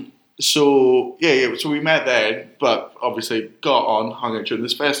 So we met there, but obviously got on, hung out during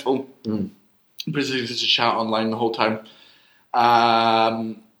this festival. Basically just chat online the whole time.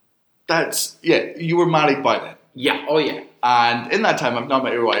 You were married by then. Yeah, oh yeah. And in that time, I've not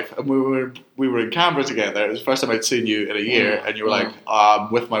met your wife, and we were in Canberra together. It was the first time I'd seen you in a year, and you were like,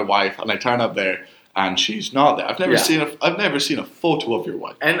 I'm with my wife, and I turn up there, and she's not there. I've never seen a photo of your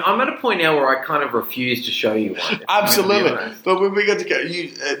wife. And I'm at a point now where I kind of refuse to show you one. Absolutely. But when we get together,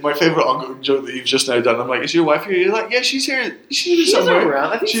 my favourite ongoing joke that you've just now done, I'm like, is your wife here? You're like, yeah, she's here. She's somewhere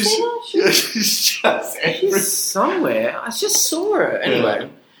around. I think she's just somewhere. I just saw her.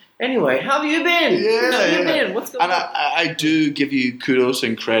 Anyway, how have you been? What's going on? And I do give you kudos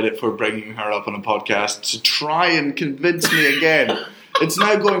and credit for bringing her up on a podcast to try and convince me again. It's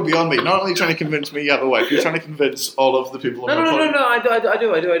now going beyond me. Not only trying to convince me you have a wife, you're trying to convince all of the people on the podcast. No, I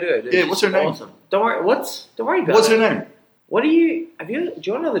do. Yeah, what's her name? Awesome. Don't worry about it. What's her name? What do you want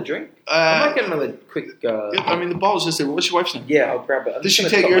another drink? I might get another quick. I mean, the bottle's just there. What's your wife's name? Yeah, I'll grab it. Did she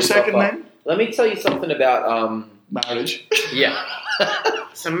take your second name? Let me tell you something about marriage. Yeah.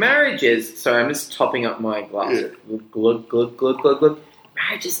 So marriage is. Sorry, I'm just topping up my glass. Yeah. Glug glug glug glug glug.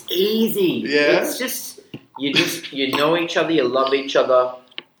 Marriage is easy. Yeah. It's just you know each other, you love each other.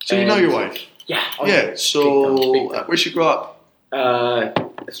 So you know your wife. Yeah. Yeah. So big time. Where she grew up?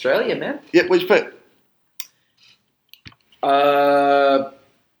 Australia, man. Yeah. Which bit? Where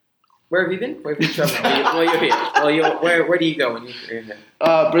have you been? Where have you traveled? While you're here. Where do you go when you're here?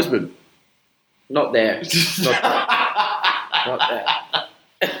 Brisbane. Not there. Not there.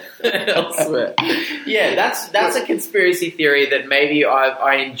 Elsewhere. Yeah, that's a conspiracy theory that maybe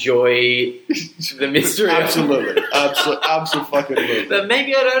I enjoy the mystery. Absolutely. Absolutely. But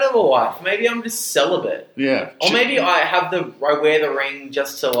maybe I don't have a wife. Maybe I'm just celibate. Yeah. Or maybe I wear the ring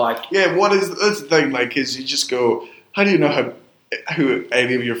just to like. Yeah. That's the thing. Like, is you just go. How do you know who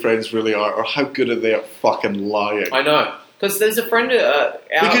any of your friends really are, or how good are they at fucking lying? I know. Because there's a friend...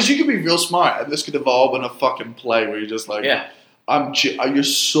 because you can be real smart, and this could evolve in a fucking play where you're just like... Yeah. You're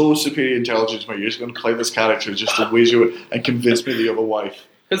so superior intelligence, mate. You're just going to play this character just to wheeze you and convince me that you have a wife.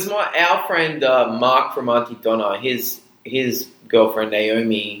 Because our friend Mark from Auntie Donna, his girlfriend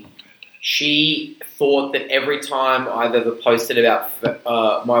Naomi, she thought that every time I've ever posted about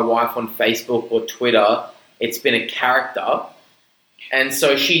my wife on Facebook or Twitter, it's been a character. And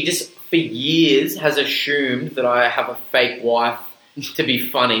so she just, for years, has assumed that I have a fake wife to be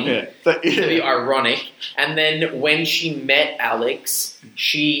funny, to be ironic. And then when she met Alex,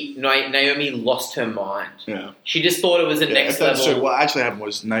 Naomi lost her mind. Yeah. She just thought it was a next level. True. What actually happened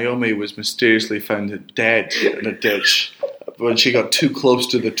was Naomi was mysteriously found dead in a ditch when she got too close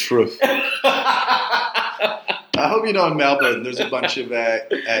to the truth. I hope you know in Melbourne there's a bunch of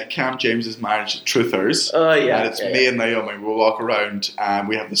Cam James's marriage truthers. Oh yeah, and it's me and Naomi. We'll walk around and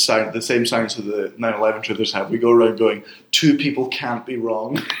we have the same signs that the 9/11 truthers have. We go around going, 2 people can't be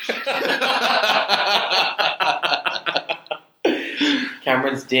wrong.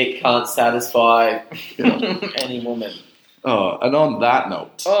 Cameron's dick can't satisfy any woman. Oh, and on that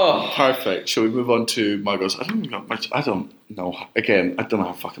note, perfect. Shall we move on to my goals? I don't know. Again, I don't know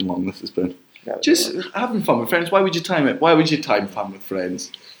how fucking long this has been. Just having fun with friends. Why would you time it? Why would you time fun with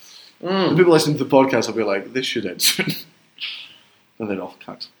friends? The people listening to the podcast will be like, this should end soon. But they're off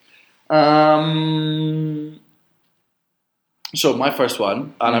cuts. So my first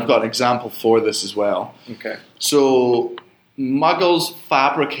one, and I've got an example for this as well. Okay. So muggles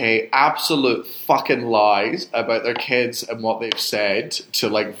fabricate absolute fucking lies about their kids and what they've said to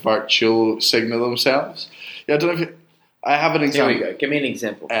like virtual signal themselves. Yeah, I don't know if I have an example. Here we go. Give me an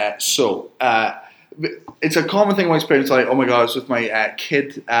example. It's a common thing in my experience. Like, oh my god, I was with my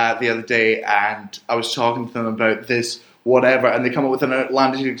kid the other day, and I was talking to them about this, whatever, and they come up with an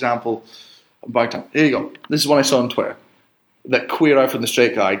outlandish example. Here you go. This is what I saw on Twitter. That Queer Eye from the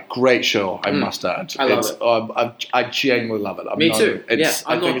Straight Guy, great show, I must add. I love it. I genuinely love it. Me too.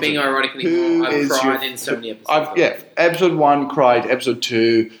 I'm not being ironic anymore. I've cried in so many episodes. Episode 1 cried. Episode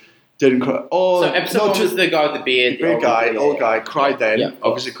 2 didn't cry. So episode 1 was the guy with the beard. The old guy, cried then. Yeah,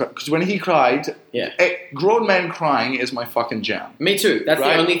 obviously, because when he cried, grown men crying is my fucking jam. Me too. That's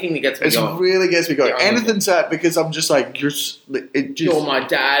the only thing that gets me going. It really gets me going. Anything sad, because I'm just like, you're my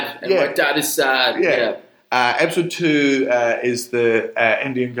dad, and my dad is sad. Yeah. Episode 2 is the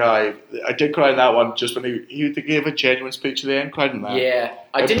Indian guy. I did cry in that one just when he gave a genuine speech at the end. Cried in that. Yeah.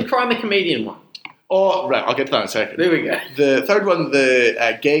 I didn't cry in the comedian one. Oh, right. I'll get to that in a second. There we go. The third one,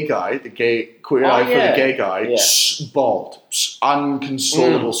 the gay guy, the gay Queer Eye for the gay guy, bald.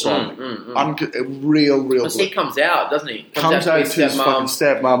 Unconsolable song. Real. Well, he comes out, doesn't he? Comes out to his fucking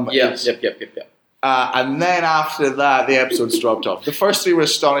stepmom. Yep. And then after that, the episodes dropped off. The first 3 were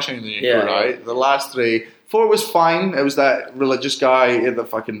astonishingly right? The last 3... 4 was fine. It was that religious guy in the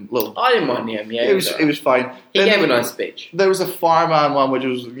fucking little... I didn't mind him, yeah. It was fine. He gave a nice speech. There was a fireman one, which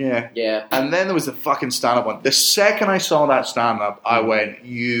was, Yeah. And then there was the fucking stand-up one. The second I saw that stand-up, I went,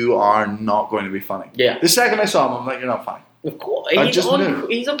 you are not going to be funny. Yeah. The second I saw him, I'm like, you're not funny. Of course.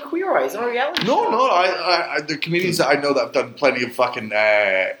 He's on Queer Eye. He's on reality. No. The comedians that I know that have done plenty of fucking...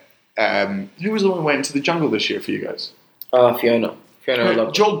 who was the one who went to the jungle this year for you guys? Fiona.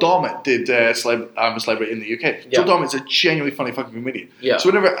 Joel Dommett did I'm a Celebrity in the UK. Yeah. Joel Dommett's a genuinely funny fucking comedian. Yeah. So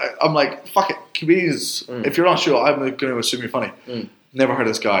whenever I'm like, fuck it, comedians, if you're on a show, I'm going to assume you're funny. Never heard of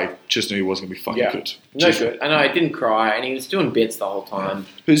this guy, just knew he wasn't going to be fucking good. Good. I know, I didn't cry, and he was doing bits the whole time.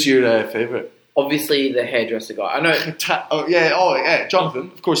 Who's your favourite? Obviously, the hairdresser guy. I know.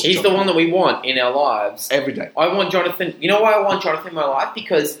 Jonathan, of course. He's the one that we want in our lives. Every day. I want Jonathan. You know why I want Jonathan in my life?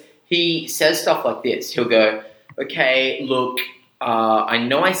 Because he says stuff like this. He'll go, okay, look, I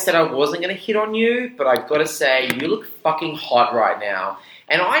know I said I wasn't going to hit on you, but I've got to say, you look fucking hot right now.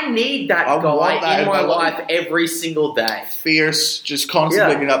 And I need that guy in my life every single day. Fierce, just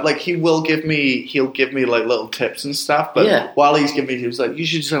constantly bringing up. Like, he'll give me like little tips and stuff, but while he's giving me, he was like, you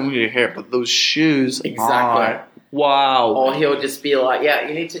should tell me your hair, but those shoes are... Wow. Or he'll just be like, yeah,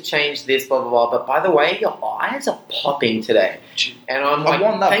 you need to change this, blah, blah, blah. But by the way, your eyes are popping today. And I'm like,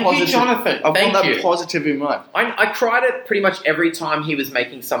 thank you, Jonathan. I want that positivity in my life. I cried it pretty much every time he was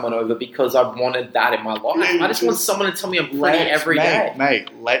making someone over because I wanted that in my life. I just want someone to tell me I'm pretty every day. Mate,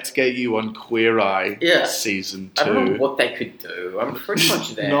 let's get you on Queer Eye season 2. I don't know what they could do. I'm pretty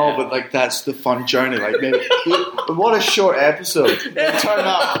much there. No, but like that's the fun journey. Like, maybe, what a short episode. They turn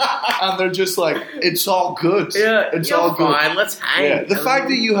up and they're just like, it's all good. Yeah. It's all good. Fine, let's hang. Yeah. The fact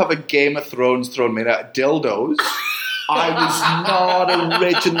that you have a Game of Thrones throne made out of dildos, I was not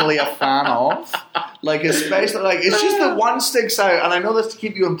originally a fan of. Like, especially, like, it's just that one sticks out, and I know that's to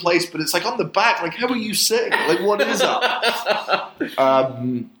keep you in place, but it's like on the back, like, how are you sitting? Like, what is up?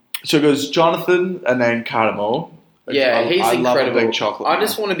 So it goes Jonathan and then Caramel. Yeah, he's incredible. I love a big chocolate man. I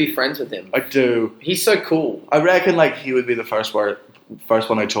just want to be friends with him. I do. He's so cool. I reckon, like, he would be the first one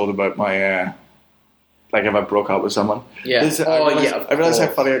I told about my... like if I broke up with someone. Yeah. I realize how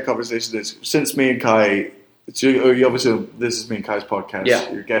funny that conversation is. Since me and Kai, you obviously, this is me and Kai's podcast. Yeah.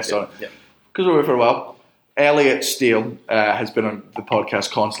 Your guest on it. Yeah. Because we're away for a while. Elliot Steele has been on the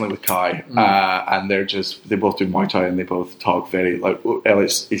podcast constantly with Kai. And they both do Muay Thai and they both talk very, like,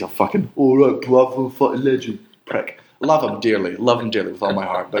 he's a fucking, alright, bravo, fucking legend, prick. Love him dearly with all my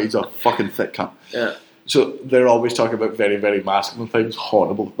heart, but he's a fucking thick cunt. Yeah. So they're always talking about very, very masculine things,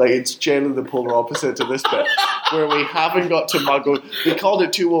 horrible. Like, it's generally the polar opposite to this bit, where we haven't got to muggle. We called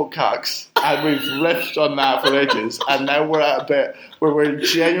it 2 old cocks, and we've riffed on that for ages, and now we're at a bit where we're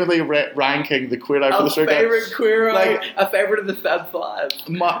genuinely ranking the Queer Eye for the Straight Guy. Favorite Queer Eye, a favorite of the Fab Five.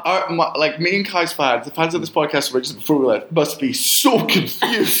 Like, me and Kai's fans, the fans of this podcast originally before we left, must be so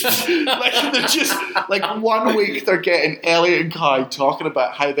confused. Like, they're just, like, 1 week they're getting Elliot and Kai talking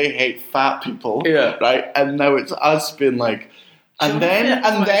about how they hate fat people. Yeah. Right? And now it's us being like, and then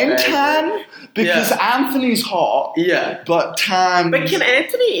Tan, because Anthony's hot. Yeah. But Tan. But can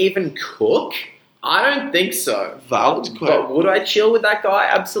Anthony even cook? I don't think so. Valid question. But would I chill with that guy?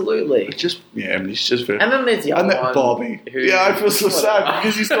 Absolutely. He's just very... And then there's the other one. Bobby. I feel so sad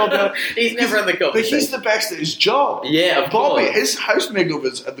because he's not there. He's never in the conversation. But he's the best at his job. Yeah, of Bobby, course. his house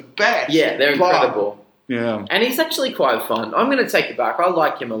makeovers are the best. Yeah, they're incredible. Yeah. And he's actually quite fun. I'm going to take it back. I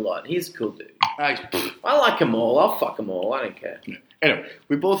like him a lot. He's a cool dude. I like them all. I'll fuck them all. I don't care. Yeah. Anyway,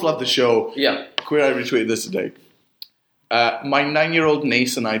 we both love the show. Yeah. Queer Eye retweeted this today. My 9-year-old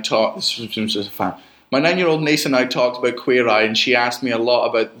niece and I talked... This was just a fan. My 9-year-old niece and I talked about Queer Eye, and she asked me a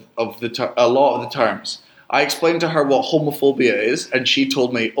lot of the terms. I explained to her what homophobia is, and she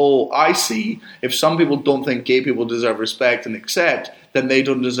told me, "Oh, I see. If some people don't think gay people deserve respect and accept, then they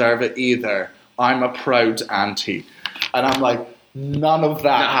don't deserve it either. I'm a proud auntie." And I'm like, none of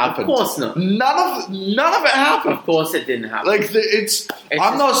that happened. Of course not. None of it happened. Of course it didn't happen. Like,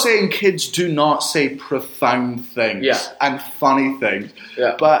 I'm not saying kids do not say profound things and funny things,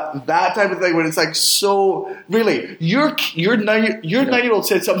 but that type of thing when it's like, so really, your 9-year-old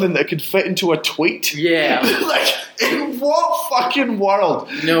said something that could fit into a tweet. Yeah. Like, in what fucking world?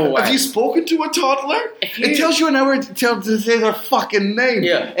 No way. Have you spoken to a toddler? It tells you an hour to say their fucking name.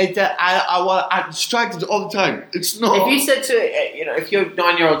 Yeah. I'm distracted all the time. It's not. If you said to, if your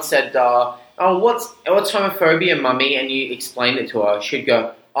 9-year-old said, "Oh, what's homophobia, mummy?" and you explained it to her, she'd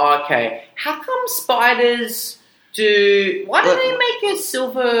go, "Oh, okay. How come spiders do? Why do they make a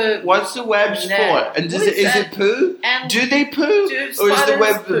silver? What's the web for? And is it poo? And do they poo? Or is the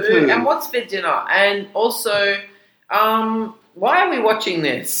web the poo? And what's for dinner? And also, why are we watching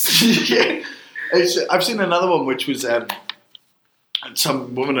this?" Yeah. I've seen another one which was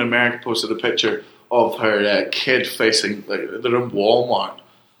some woman in America posted a picture of her kid facing, like, they're in Walmart,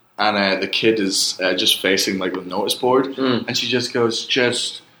 and the kid is just facing, like, the notice board, and she just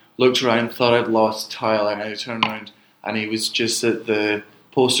looked around, thought I'd lost Tyler, and I turned around, and he was just at the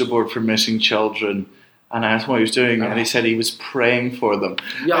poster board for missing children, and I asked him what he was doing, and he said he was praying for them.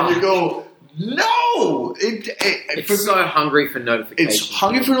 Yeah. And you go, no! It's so hungry for notifications. It's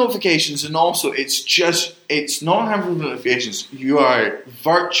hungry for notifications, and also it's not hungry for notifications. You are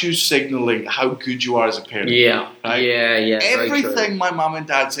virtue signaling how good you are as a parent. Yeah. Right? Yeah. Everything my mum and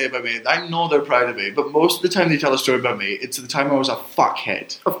dad say about me, I know they're proud of me, but most of the time they tell a story about me, it's the time I was a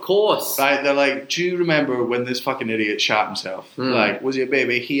fuckhead. Of course. Right? They're like, do you remember when this fucking idiot shat himself? Like, was he a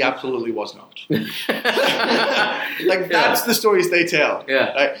baby? He absolutely was not. Like, that's the stories they tell.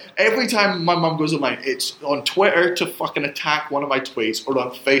 Yeah. Right? Every time my mum goes on of mine. It's on Twitter to fucking attack one of my tweets, or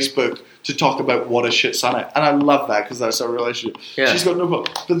on Facebook to talk about what a shit son I am. And I love that because that's our relationship. Yeah. She's got no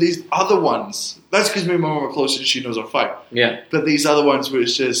problem. But these other ones, that's because me and my mum are close and she knows I'm fine. Yeah. But these other ones where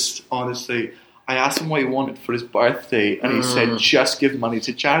it's just, honestly, I asked him what he wanted for his birthday, and he said, just give money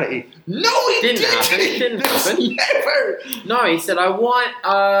to charity. No, he didn't. It didn't happen. Never. No, he said, I want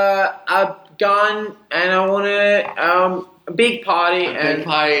a gun, and I want a big party, and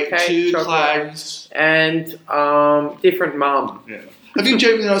cake, 2 clowns, and different mum. Yeah. Have you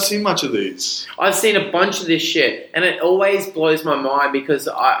genuinely not seen much of these? I've seen a bunch of this shit, and it always blows my mind because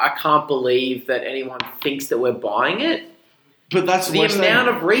I can't believe that anyone thinks that we're buying it. But that's the amount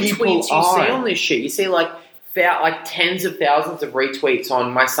of retweets you see on this shit. You see like tens of thousands of retweets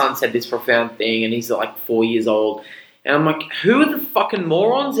on, my son said this profound thing, and he's like 4 years old. And I'm like, who are the fucking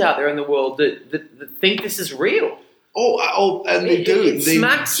morons out there in the world that think this is real? Oh, and they do. It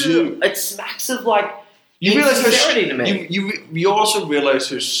smacks of like you realize to me. You also realize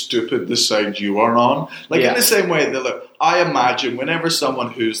how stupid the side you are on. Like in the same way that, look, I imagine whenever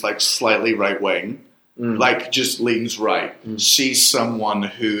someone who's like slightly right wing, like just leans right, sees someone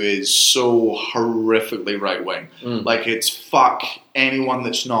who is so horrifically right wing, like it's fuck anyone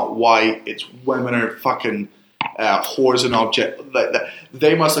that's not white, it's women are fucking whores and object.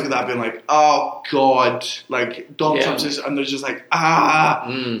 They must look at that being like, oh God, like Donald Trump says, and they're just like,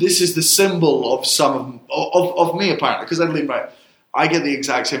 this is the symbol of some of me apparently, because I lean right. I get the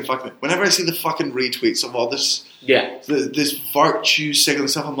exact same fucking. Whenever I see the fucking retweets of all this, this virtue signaling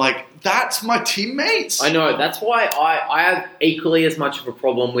stuff, I'm like, that's my teammates. I know. That's why I have equally as much of a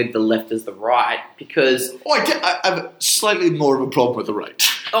problem with the left as the right, because I have slightly more of a problem with the right.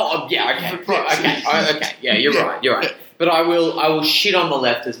 Oh yeah, okay. Yeah, you're right. But I will shit on the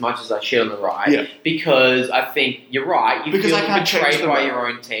left as much as I shit on the right, because I think you're right. You feel betrayed by your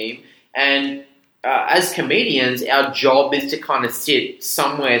own team, and as comedians, our job is to kind of sit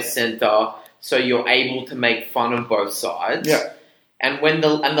somewhere center, so you're able to make fun of both sides. Yeah. And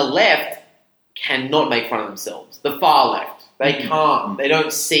the left cannot make fun of themselves. The far left, they can't. They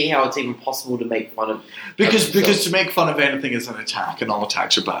don't see how it's even possible to make fun of. Because to make fun of anything is an attack, and all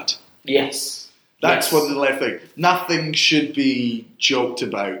attacks are bad. Yes. That's what the left think. Nothing should be joked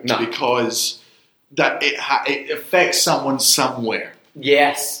about because that it affects someone somewhere.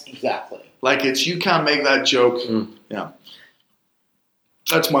 Yes, exactly. Like you can't make that joke. Yeah.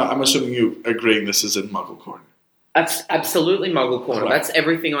 I'm assuming you agreeing this is in Muggle Corner. That's absolutely Muggle Corner. Right. That's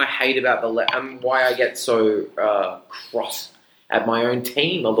everything I hate about the left, and why I get so cross at my own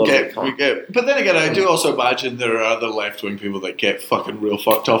team a lot of the time. But then again, I do also imagine there are other left-wing people that get fucking real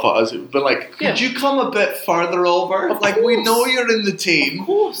fucked off at us. But like, could you come a bit further over? Of like, course. we know you're in the team, of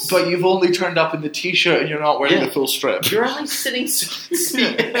course, but you've only turned up in the t-shirt and you're not wearing the full strip. You're only sitting.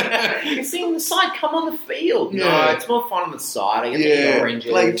 You're sitting on the side. Come on the field. Yeah. No, it's more fun on the side. I get the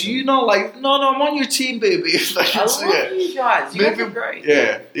oranges. Like, do you not like? No, I'm on your team, baby. Like, I love you guys. You guys are great.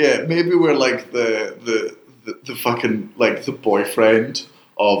 Yeah. Maybe we're like the fucking like the boyfriend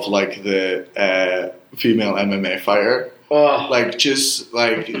of like the female MMA fighter. Like just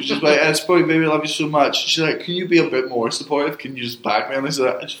like I suppose baby, I love you so much. She's like, can you be a bit more supportive? Can you just back me on this?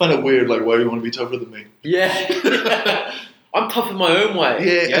 I just find it weird. Like, why do you want to be tougher than me? Yeah. I'm tough in my own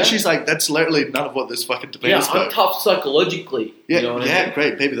way. Yeah, and she's like, that's literally none of what this fucking debate is about. I'm tough psychologically. Yeah, you know what I mean?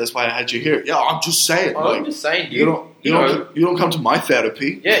 Great, baby. That's why I had you here. Yeah, I'm just saying. I'm just saying, you don't come to my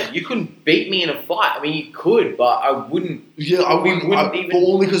therapy. Yeah, you couldn't beat me in a fight. I mean, you could, but I wouldn't. Yeah, I wouldn't. But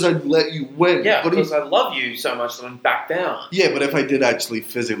only because I'd let you win. Yeah, because I love you so much that I'm back down. Yeah, but if I did actually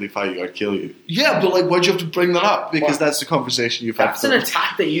physically fight you, I'd kill you. Yeah, but like, why'd you have to bring that up? Because that's the conversation you've had. That's an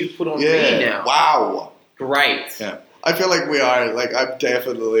attack that you put on me now. Wow. Great. Yeah. I feel like we are, like, I'm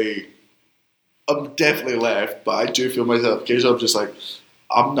definitely left, but I do feel myself occasionally I'm just like,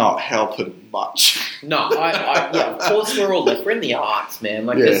 I'm not helping much. No, of course we're all left. We're in the arts, man.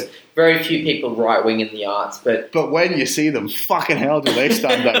 Like, there's very few people right-wing in the arts, but when you see them, fucking hell do they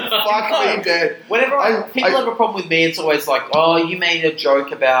stand out. Fuck me dead. Whenever people have a problem with me, it's always like, oh, you made a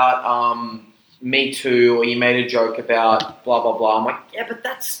joke about Me Too, or you made a joke about blah, blah, blah. I'm like, yeah, but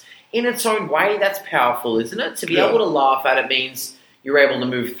that's... in its own way, that's powerful, isn't it? To be able to laugh at it means you're able to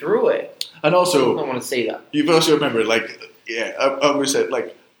move through it. And also, I want to see that. You've also remembered, like, I always said,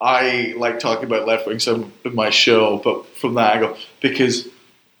 like, I like talking about left wing some in my show, but from that angle, because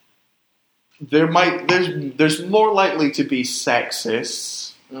there's more likely to be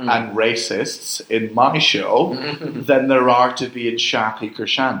sexists and racists in my show than there are to be in Shappy or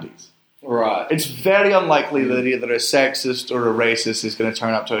Shandy's. Right. It's very unlikely that either a sexist or a racist is going to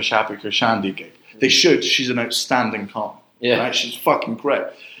turn up to a Shappy or Shandy gig. They should. She's an outstanding comic. Yeah. Right? She's fucking great.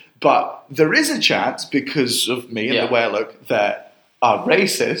 But there is a chance, because of me and the way I look, that a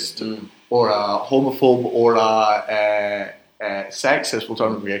racist or a homophobe or a sexist will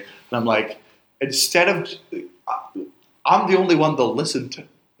turn to me, and I'm like, instead of, I'm the only one they'll listen to.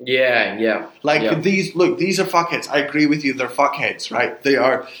 Yeah. These are fuckheads. I agree with you. They're fuckheads, right?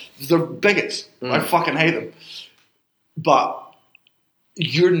 They're bigots. I fucking hate them. But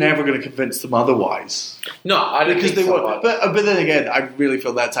you're never going to convince them otherwise. No, I don't think so. Won't. But then again, I really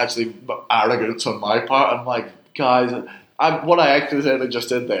feel that's actually arrogance on my part. I'm like, guys, what I accidentally just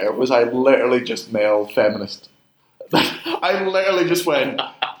did there was I literally just male feminist. I literally just went,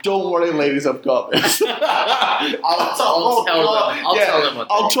 don't worry, ladies, I've got this. I'll tell them.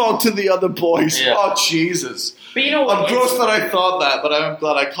 I'll talk to the other boys. Yeah. Oh, Jesus. But you know what? I'm gross that I thought that, but I'm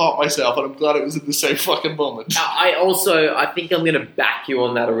glad I caught myself, and I'm glad it was in the same fucking moment. I think I'm going to back you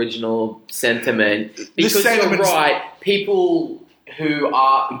on that original sentiment. Because you're right, people who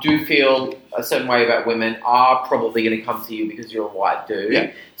do feel a certain way about women are probably going to come to you because you're a white dude.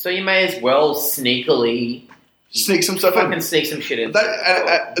 Yeah. So you may as well sneakily... Sneak some stuff in. Fucking sneak some shit in.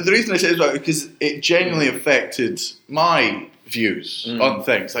 The reason I say it is because it genuinely affected my views on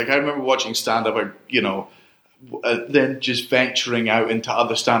things. Like, I remember watching stand-up, then just venturing out into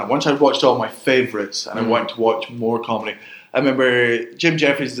other stand-up. Once I watched all my favourites and I wanted to watch more comedy, I remember Jim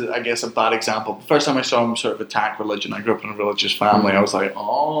Jeffries is, I guess, a bad example. The first time I saw him sort of attack religion, I grew up in a religious family, I was like,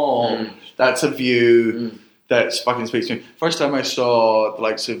 that's a view... that fucking speaks to me. First time I saw the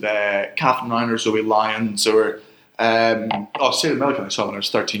likes of Catherine Ryan or Zoe Lyons or Sarah Millican, I saw when I was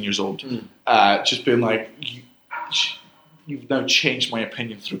 13 years old. Just being like, you've now changed my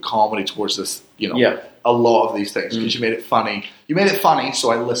opinion through comedy towards this, a lot of these things, because you made it funny. You made it funny, so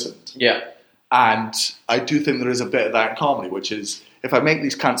I listened. Yeah. And I do think there is a bit of that in comedy, which is, if I make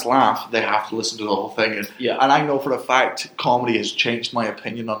these cunts laugh, they have to listen to the whole thing. And I know for a fact comedy has changed my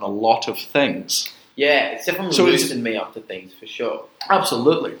opinion on a lot of things. Yeah, it's definitely loosened me up to things, for sure.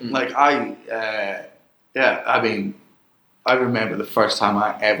 Absolutely. Like, I remember the first time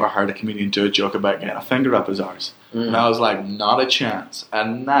I ever heard a comedian do a joke about getting a finger up his arse. And I was like, not a chance.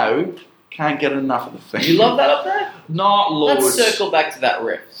 And now, can't get enough of the finger. You love that up there? Not loads. Let's circle back to that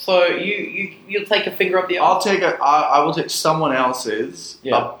riff. So, you'll take a finger up the arse? I will take someone else's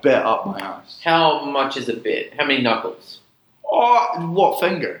a bit up my arse. How much is a bit? How many knuckles? Oh, what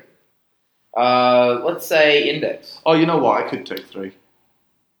finger? Let's say index. Oh, you know what? I could take 3.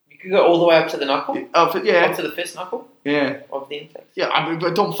 You could go all the way up to the knuckle? Up to the fist knuckle? Yeah. Of the index? Yeah,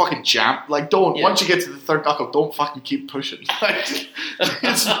 but don't fucking jam. Like, don't. Yeah. Once you get to the third knuckle, don't fucking keep pushing. Like,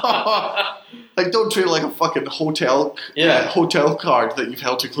 it's not... Like, don't treat it like a fucking hotel card that you've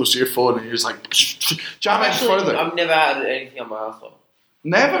held too close to your phone and you're just like, jam it further. I've never had anything on my asshole.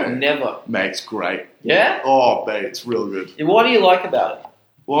 Never? Never. Mate, it's great. Yeah? Oh, mate, it's real good. What do you like about it?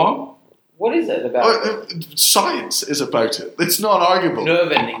 What? What is it about it? Science is about it. It's not arguable.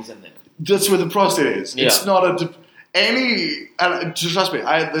 Nerve endings in there. That's where the prostate is. Yeah. It's not and trust me,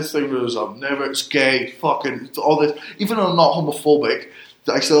 I had this thing where it was, it's gay, fucking, it's all this. Even though I'm not homophobic,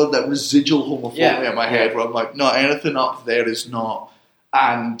 I still have that residual homophobia in my head where I'm like, no, anything up there is not.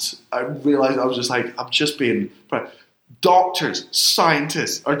 And I realized I was just like, I'm just being... Doctors,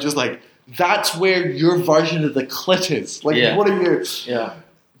 scientists are just like, that's where your version of the clit is. Like, what are you... Yeah.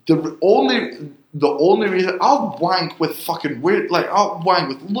 The only reason I'll wank with fucking weird, like I'll wank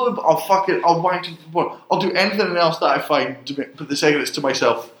with lube, I'll wank, I'll do anything else that I find, but the second it's to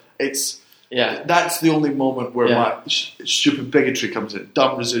myself, that's the only moment where my stupid bigotry comes in,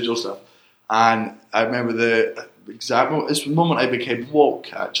 dumb residual stuff. And I remember the exact moment, it's the moment I became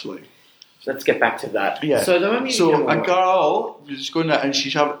woke, actually. Let's get back to that. Yeah. So a girl was going out and she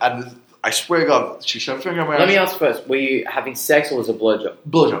shoved, and I swear to God, she shoved a finger in my ass. Let me ask first, were you having sex or was it a blowjob?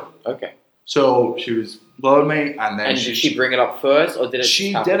 Blowjob. Okay. So she was blowing me, and then did she bring it up first, or did it?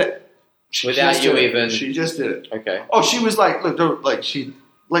 She did it without you even. She just did it. Okay. Oh, she was like, look, like she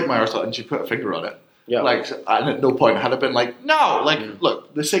liked my arse, and she put a finger on it. Yeah. Like, and at no point had it been like, no, like,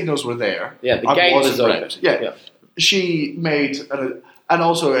 look, the signals were there. Yeah, the gate was open. Yeah. She made, and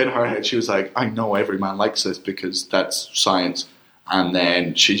also in her head, she was like, I know every man likes this because that's science. And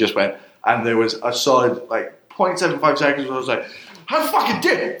then she just went, and there was a solid like 0.75 seconds where I was like, how fucking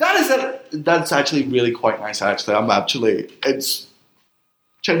did that's actually really quite nice, actually. It's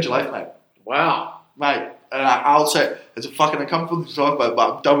changed your life, mate. Wow. Mate, and I'll say, it's a fucking uncomfortable to talk about, but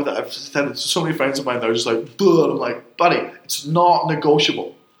I'm done with it. I've said it to so many friends of mine that are just like, duh, and I'm like, buddy, it's not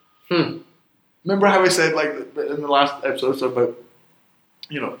negotiable. Remember how I said, like, in the last episode about,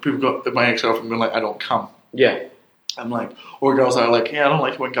 people got my ex-girlfriend being like, I don't come. Yeah. I'm like, or girls are like, I don't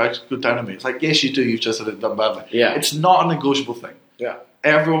like when guys go down on me. It's like, yes, you do. You've just had it done badly. Yeah. It's not a negotiable thing. Yeah.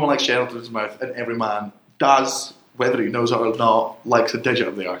 Everyone likes genitals in his mouth, and every man does, whether he knows it or not, likes a digit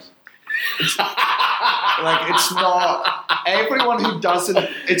of the arse. It's not everyone who doesn't.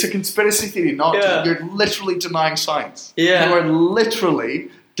 It's a conspiracy theory. You're literally denying science. Yeah. You are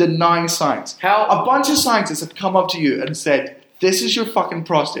literally denying science. A bunch of scientists have come up to you and said, "This is your fucking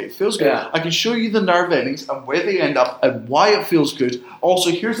prostate. It feels good. Yeah. I can show you the nerve endings and where they end up and why it feels good.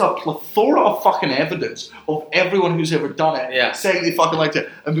 Also, here's a plethora of fucking evidence of everyone who's ever done it saying they fucking liked it."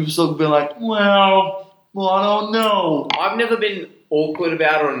 And people still be like, well, I don't know. I've never been awkward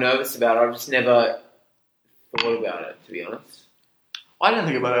about it or nervous about it. I've just never thought about it, to be honest. I didn't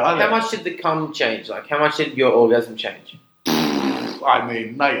think about it either. How much did the cum change? Like, how much did your orgasm change? I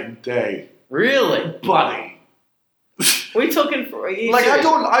mean, night and day. Really? Buddy. What are you talking for? Like, I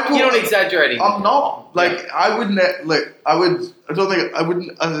don't. You're not exaggerating. I'm not. Like, I wouldn't. Like, I wouldn't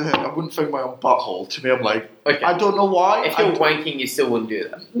finger my own butthole. To me, I'm like, okay. I don't know why. If you're wanking, you still wouldn't do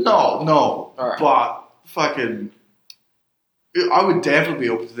that. No. All right. But fucking, I would definitely be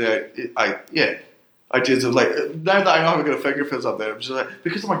open to the ideas of like, now that I know how to get a finger fills up there, I'm just like,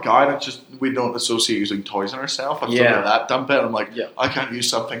 because I'm a guy and we don't associate using toys on ourselves. I've done that dumb bit. I'm like, I can't use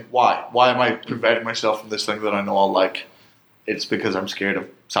something. Why? Why am I preventing myself from this thing that I know I'll like? It's because I'm scared of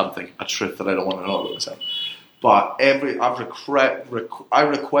something, a truth that I don't want to know about myself. But I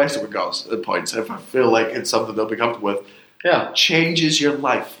request it with girls at points if I feel like it's something they'll be comfortable with. Yeah, changes your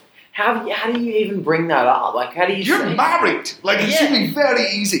life. How do you even bring that up? Like, how do you? You're married. Like, it should be very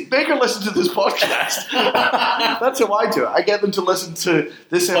easy. Make her listen to this podcast. That's how I do it. I get them to listen to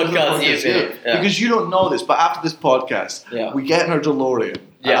this podcast because you don't know this. But after this podcast, we get in our DeLorean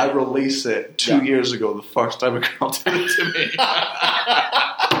and I release it 2 years ago. The first time a girl did it to me.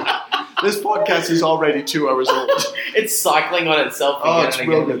 This podcast is already 2 hours old. It's cycling on itself again. Oh, it's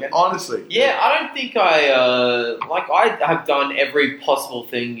brilliant. Honestly. Yeah, I don't think I have done every possible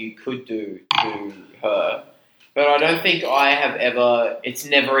thing you could do to her. But I don't think I have ever, it's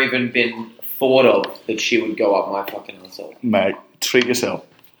never even been thought of that she would go up my fucking asshole. Mate, treat yourself.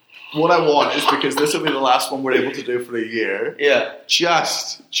 What I want is, because this will be the last one we're able to do for a year. Yeah.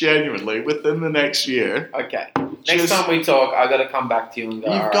 Just genuinely within the next year. Okay. Next time we talk, I got to come back to you and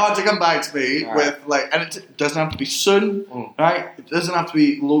go. You've got to come back to me with and it doesn't have to be soon, right? It doesn't have to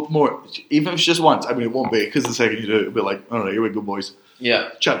be more. Even if it's just once. I mean, it won't be, because the second you do it, it'll be like, all right, here we go, boys.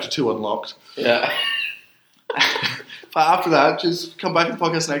 Yeah. Chapter 2 unlocked. Yeah. But after that, just come back to the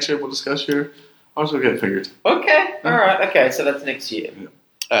podcast next year and we'll discuss your. Also get figured. Okay. All right. Okay. So that's next year. Yeah.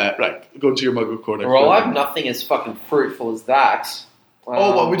 Right, go to your Muggle Corner. Well, I have nothing as fucking fruitful as that.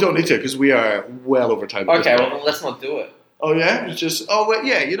 Well, we don't need to, because we are well over time. Okay, well, then let's not do it. Oh, yeah? It's just,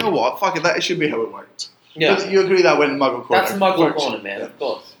 you know what? Fuck it, that should be how it works. Yeah. You agree that when Muggle Corner That's Muggle Corner, man, of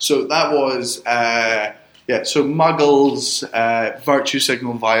course. So that was, so Muggles virtue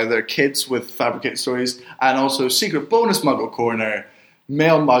signal via their kids with fabricated stories, and also secret bonus Muggle Corner,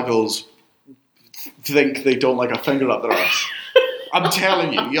 male Muggles think they don't like a finger up their ass. I'm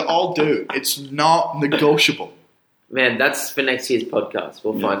telling you, you all do. It's not negotiable. Man, that's for next year's podcast.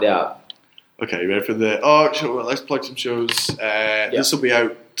 We'll find out. Okay, you ready for the... let's plug some shows. This will be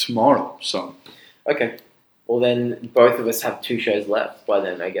out tomorrow, so... Okay. Well, then both of us have 2 shows left by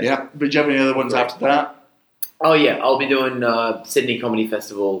then, I guess. Yeah, but do you have any other ones after that? Oh, yeah. I'll be doing Sydney Comedy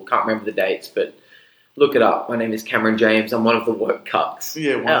Festival. Can't remember the dates, but... Look it up. My name is Cameron James. I'm one of the woke cucks.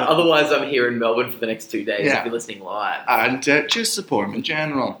 Yeah, otherwise, I'm here in Melbourne for the next 2 days. I'll be listening live. And just support me in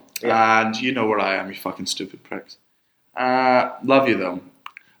general. Yeah. And you know where I am, you fucking stupid pricks. Love you, though.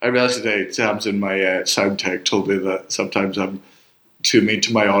 I realised today, Sam's in my sound tech told me that sometimes I'm too mean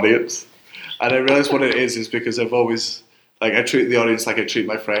to my audience. And I realised what it is because I've always... Like, I treat the audience like I treat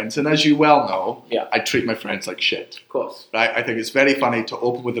my friends. And as you well know, I treat my friends like shit. Of course. Right? I think it's very funny to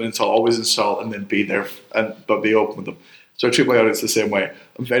open with an insult, always insult, and then be there, but be open with them. So I treat my audience the same way.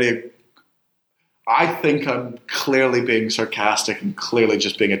 I think I'm clearly being sarcastic and clearly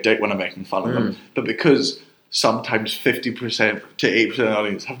just being a dick when I'm making fun of them. But because sometimes 50% to 80% of the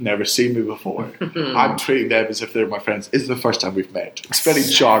audience have never seen me before, I'm treating them as if they're my friends. It's the first time we've met. It's very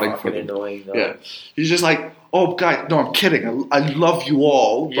jarring for them. Annoying, though. Yeah. You're just like... Oh, guys, no, I'm kidding. I love you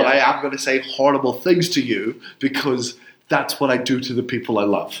all, but I am going to say horrible things to you because that's what I do to the people I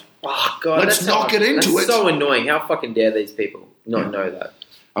love. Oh, God. Let's not get into it. That's so annoying. How fucking dare these people not know that?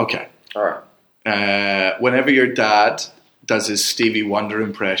 Okay. All right. Whenever your dad does his Stevie Wonder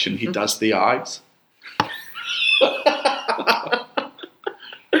impression, he does the eyes.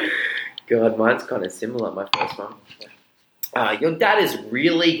 God, mine's kind of similar, my first one. Your dad is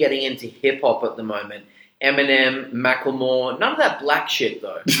really getting into hip-hop at the moment. Eminem, Macklemore, none of that black shit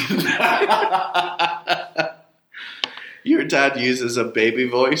though. Your dad uses a baby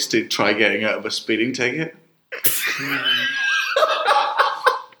voice to try getting out of a speeding ticket.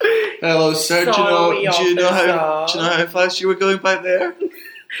 Hello, sir. Do you know how fast you were going back there?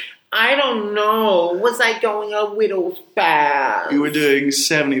 I don't know. Was I going a little fast? You were doing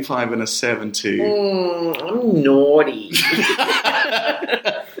 75 and a 70. I'm naughty.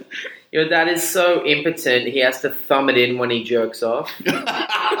 Your dad is so impotent, he has to thumb it in when he jerks off.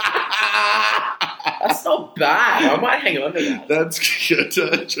 That's not bad. I might hang on to that. That's good.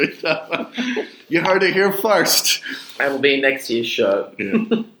 You heard it here first. I will be next year's show.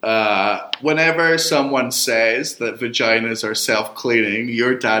 Yeah. Whenever someone says that vaginas are self-cleaning,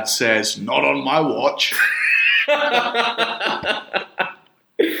 your dad says, "Not on my watch."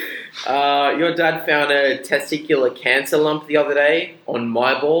 Your dad found a testicular cancer lump the other day on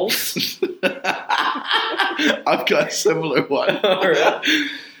my balls. I've got a similar one. Right.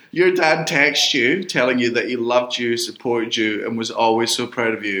 Your dad texts you telling you that he loved you, supported you, and was always so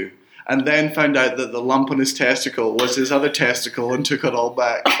proud of you, and then found out that the lump on his testicle was his other testicle and took it all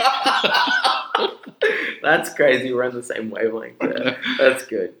back. That's crazy. We're on the same wavelength there. That's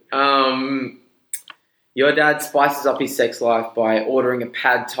good. Your dad spices up his sex life by ordering a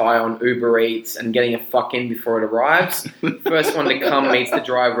pad thai on Uber Eats and getting a fuck in before it arrives. First one to come meets the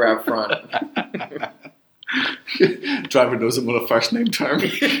driver out front. Driver doesn't want a first name term.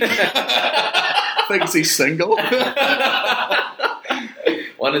 Thinks he's single.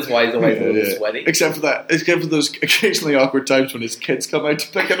 Wonders why he's always a little sweaty. Except for those occasionally awkward times when his kids come out to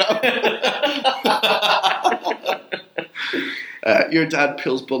pick it up. Your dad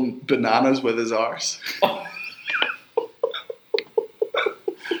peels bananas with his arse.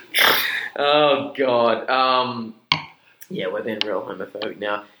 Oh, God. Yeah, we're being real homophobic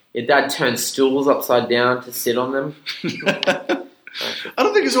now. Your dad turns stools upside down to sit on them. I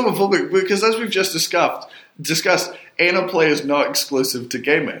don't think it's homophobic because, as we've just discussed, anal play is not exclusive to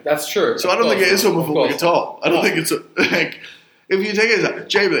gay men. That's true. So I don't think it is homophobic at all. I don't think it's like... If you take it as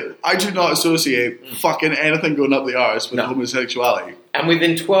Jamie, I do not associate fucking anything going up the arse with homosexuality. And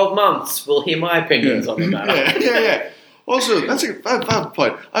within 12 months, we'll hear my opinions on the matter. Yeah. Also, that's a bad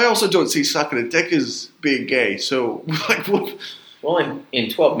point. I also don't see sucking a dick as being gay. So, like, what? Well, in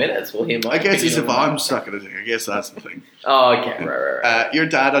 12 minutes, we'll hear my opinion. I guess it's if I'm sucking a dick. I guess that's the thing. Oh, okay. Right. Your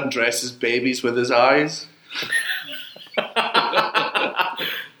dad undresses babies with his eyes.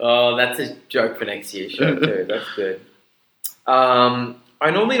 Oh, that's a joke for next year's show, too. That's good. I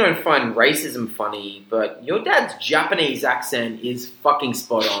normally don't find racism funny, but your dad's Japanese accent is fucking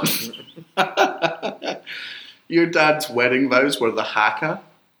spot on. Your dad's wedding vows were the haka.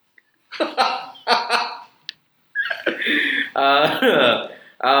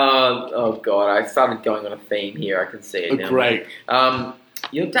 Oh God, I started going on a theme here. I can see it now. Great.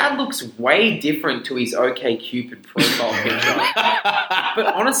 Your dad looks way different to his OkCupid profile picture.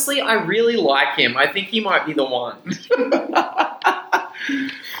 But honestly, I really like him. I think he might be the one.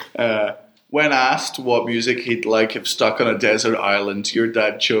 When asked what music he'd like if stuck on a desert island, your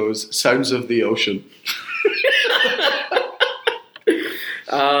dad chose Sounds of the Ocean.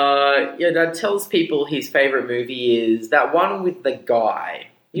 Your dad tells people his favourite movie is that one with the guy.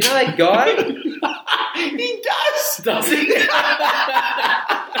 You know that guy? He does! Does he?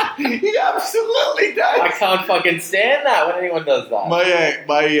 He absolutely does! I can't fucking stand that when anyone does that.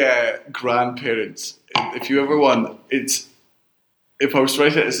 My grandparents, if you ever won, if I was to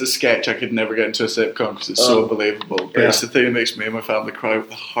write it as a sketch, I could never get into a sitcom because it's so unbelievable. But it's the thing that makes me and my family cry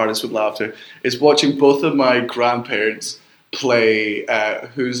the hardest with laughter is watching both of my grandparents play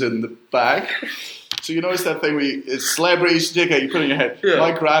Who's in the Bag. So you notice that thing where it's celebrities, you put it in your head. Yeah.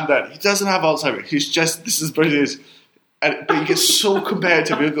 My granddad, he doesn't have Alzheimer's. He's just, this is British. But he gets so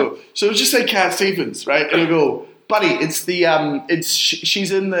competitive. He'll go, so just say Cat Stevens, right? And he'll go, buddy, it's the,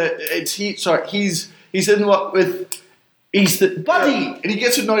 she's in the, he's in what with, he's the, buddy. And he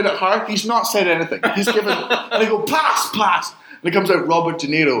gets annoyed at her. He's not said anything. He's given, and he go, pass. And it comes out Robert De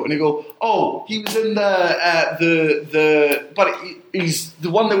Niro, and he go, oh, he was in but he's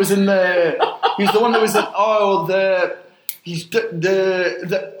the one that was in he's the one that was in, he's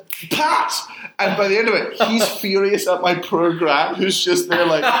the pass. And by the end of it, he's furious at my poor gran, who's just there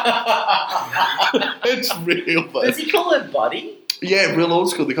like, it's real funny. Does he call it buddy? Yeah, real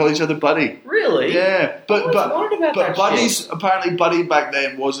old school. They call each other buddy. Really? Yeah, but buddies, apparently buddy back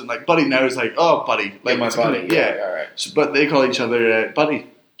then wasn't like buddy. Now is like, oh buddy, like my buddy. Yeah, all right. So, but they call each other buddy.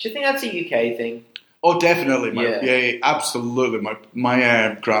 Do you think that's a UK thing? Oh, definitely. Yeah, absolutely.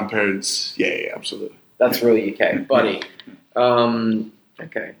 My grandparents. Yeah, absolutely. That's really UK, buddy.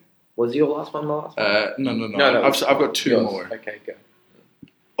 Okay. Was your last one the last one? No. I've got two more. Okay, go.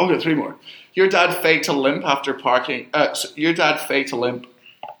 Okay, 3 more. Your dad faked a limp after parking. Your dad faked a limp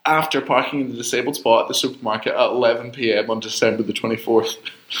after parking in the disabled spot at the supermarket at 11 p.m. on December the 24th.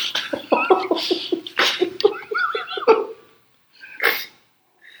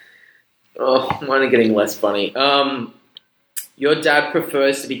 Oh, mine are getting less funny. Your dad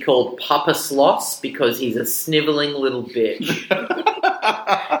prefers to be called Papa Sloss because he's a snivelling little bitch.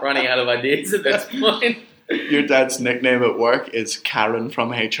 Running out of ideas at this point. Your dad's nickname at work is Karen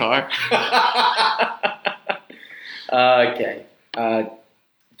from HR. Okay.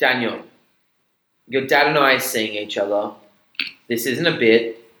 Daniel, your dad and I are seeing each other. This isn't a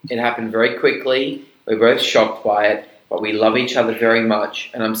bit. It happened very quickly. We're both shocked by it, but we love each other very much,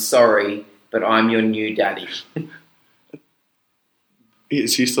 and I'm sorry, but I'm your new daddy.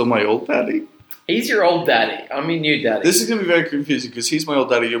 Is he still my old daddy? He's your old daddy. I'm your new daddy. This is going to be very confusing because he's my old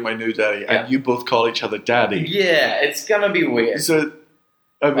daddy, you're my new daddy, and you both call each other daddy. Yeah, it's going to be weird. So,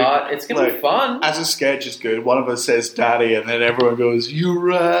 I mean, but it's going to be fun. As a sketch is good. One of us says daddy, and then everyone goes, "You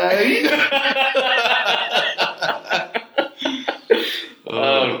right?"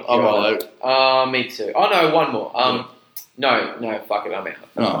 I'm all out. Me too. Oh, no, one more. No, fuck it, I'm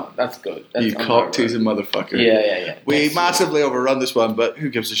out. That's good. You cock-teasing motherfucker. Yeah. We massively overrun this one, but who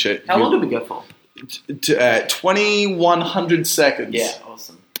gives a shit? How long did we go for? 2,100 seconds. Yeah,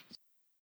 awesome.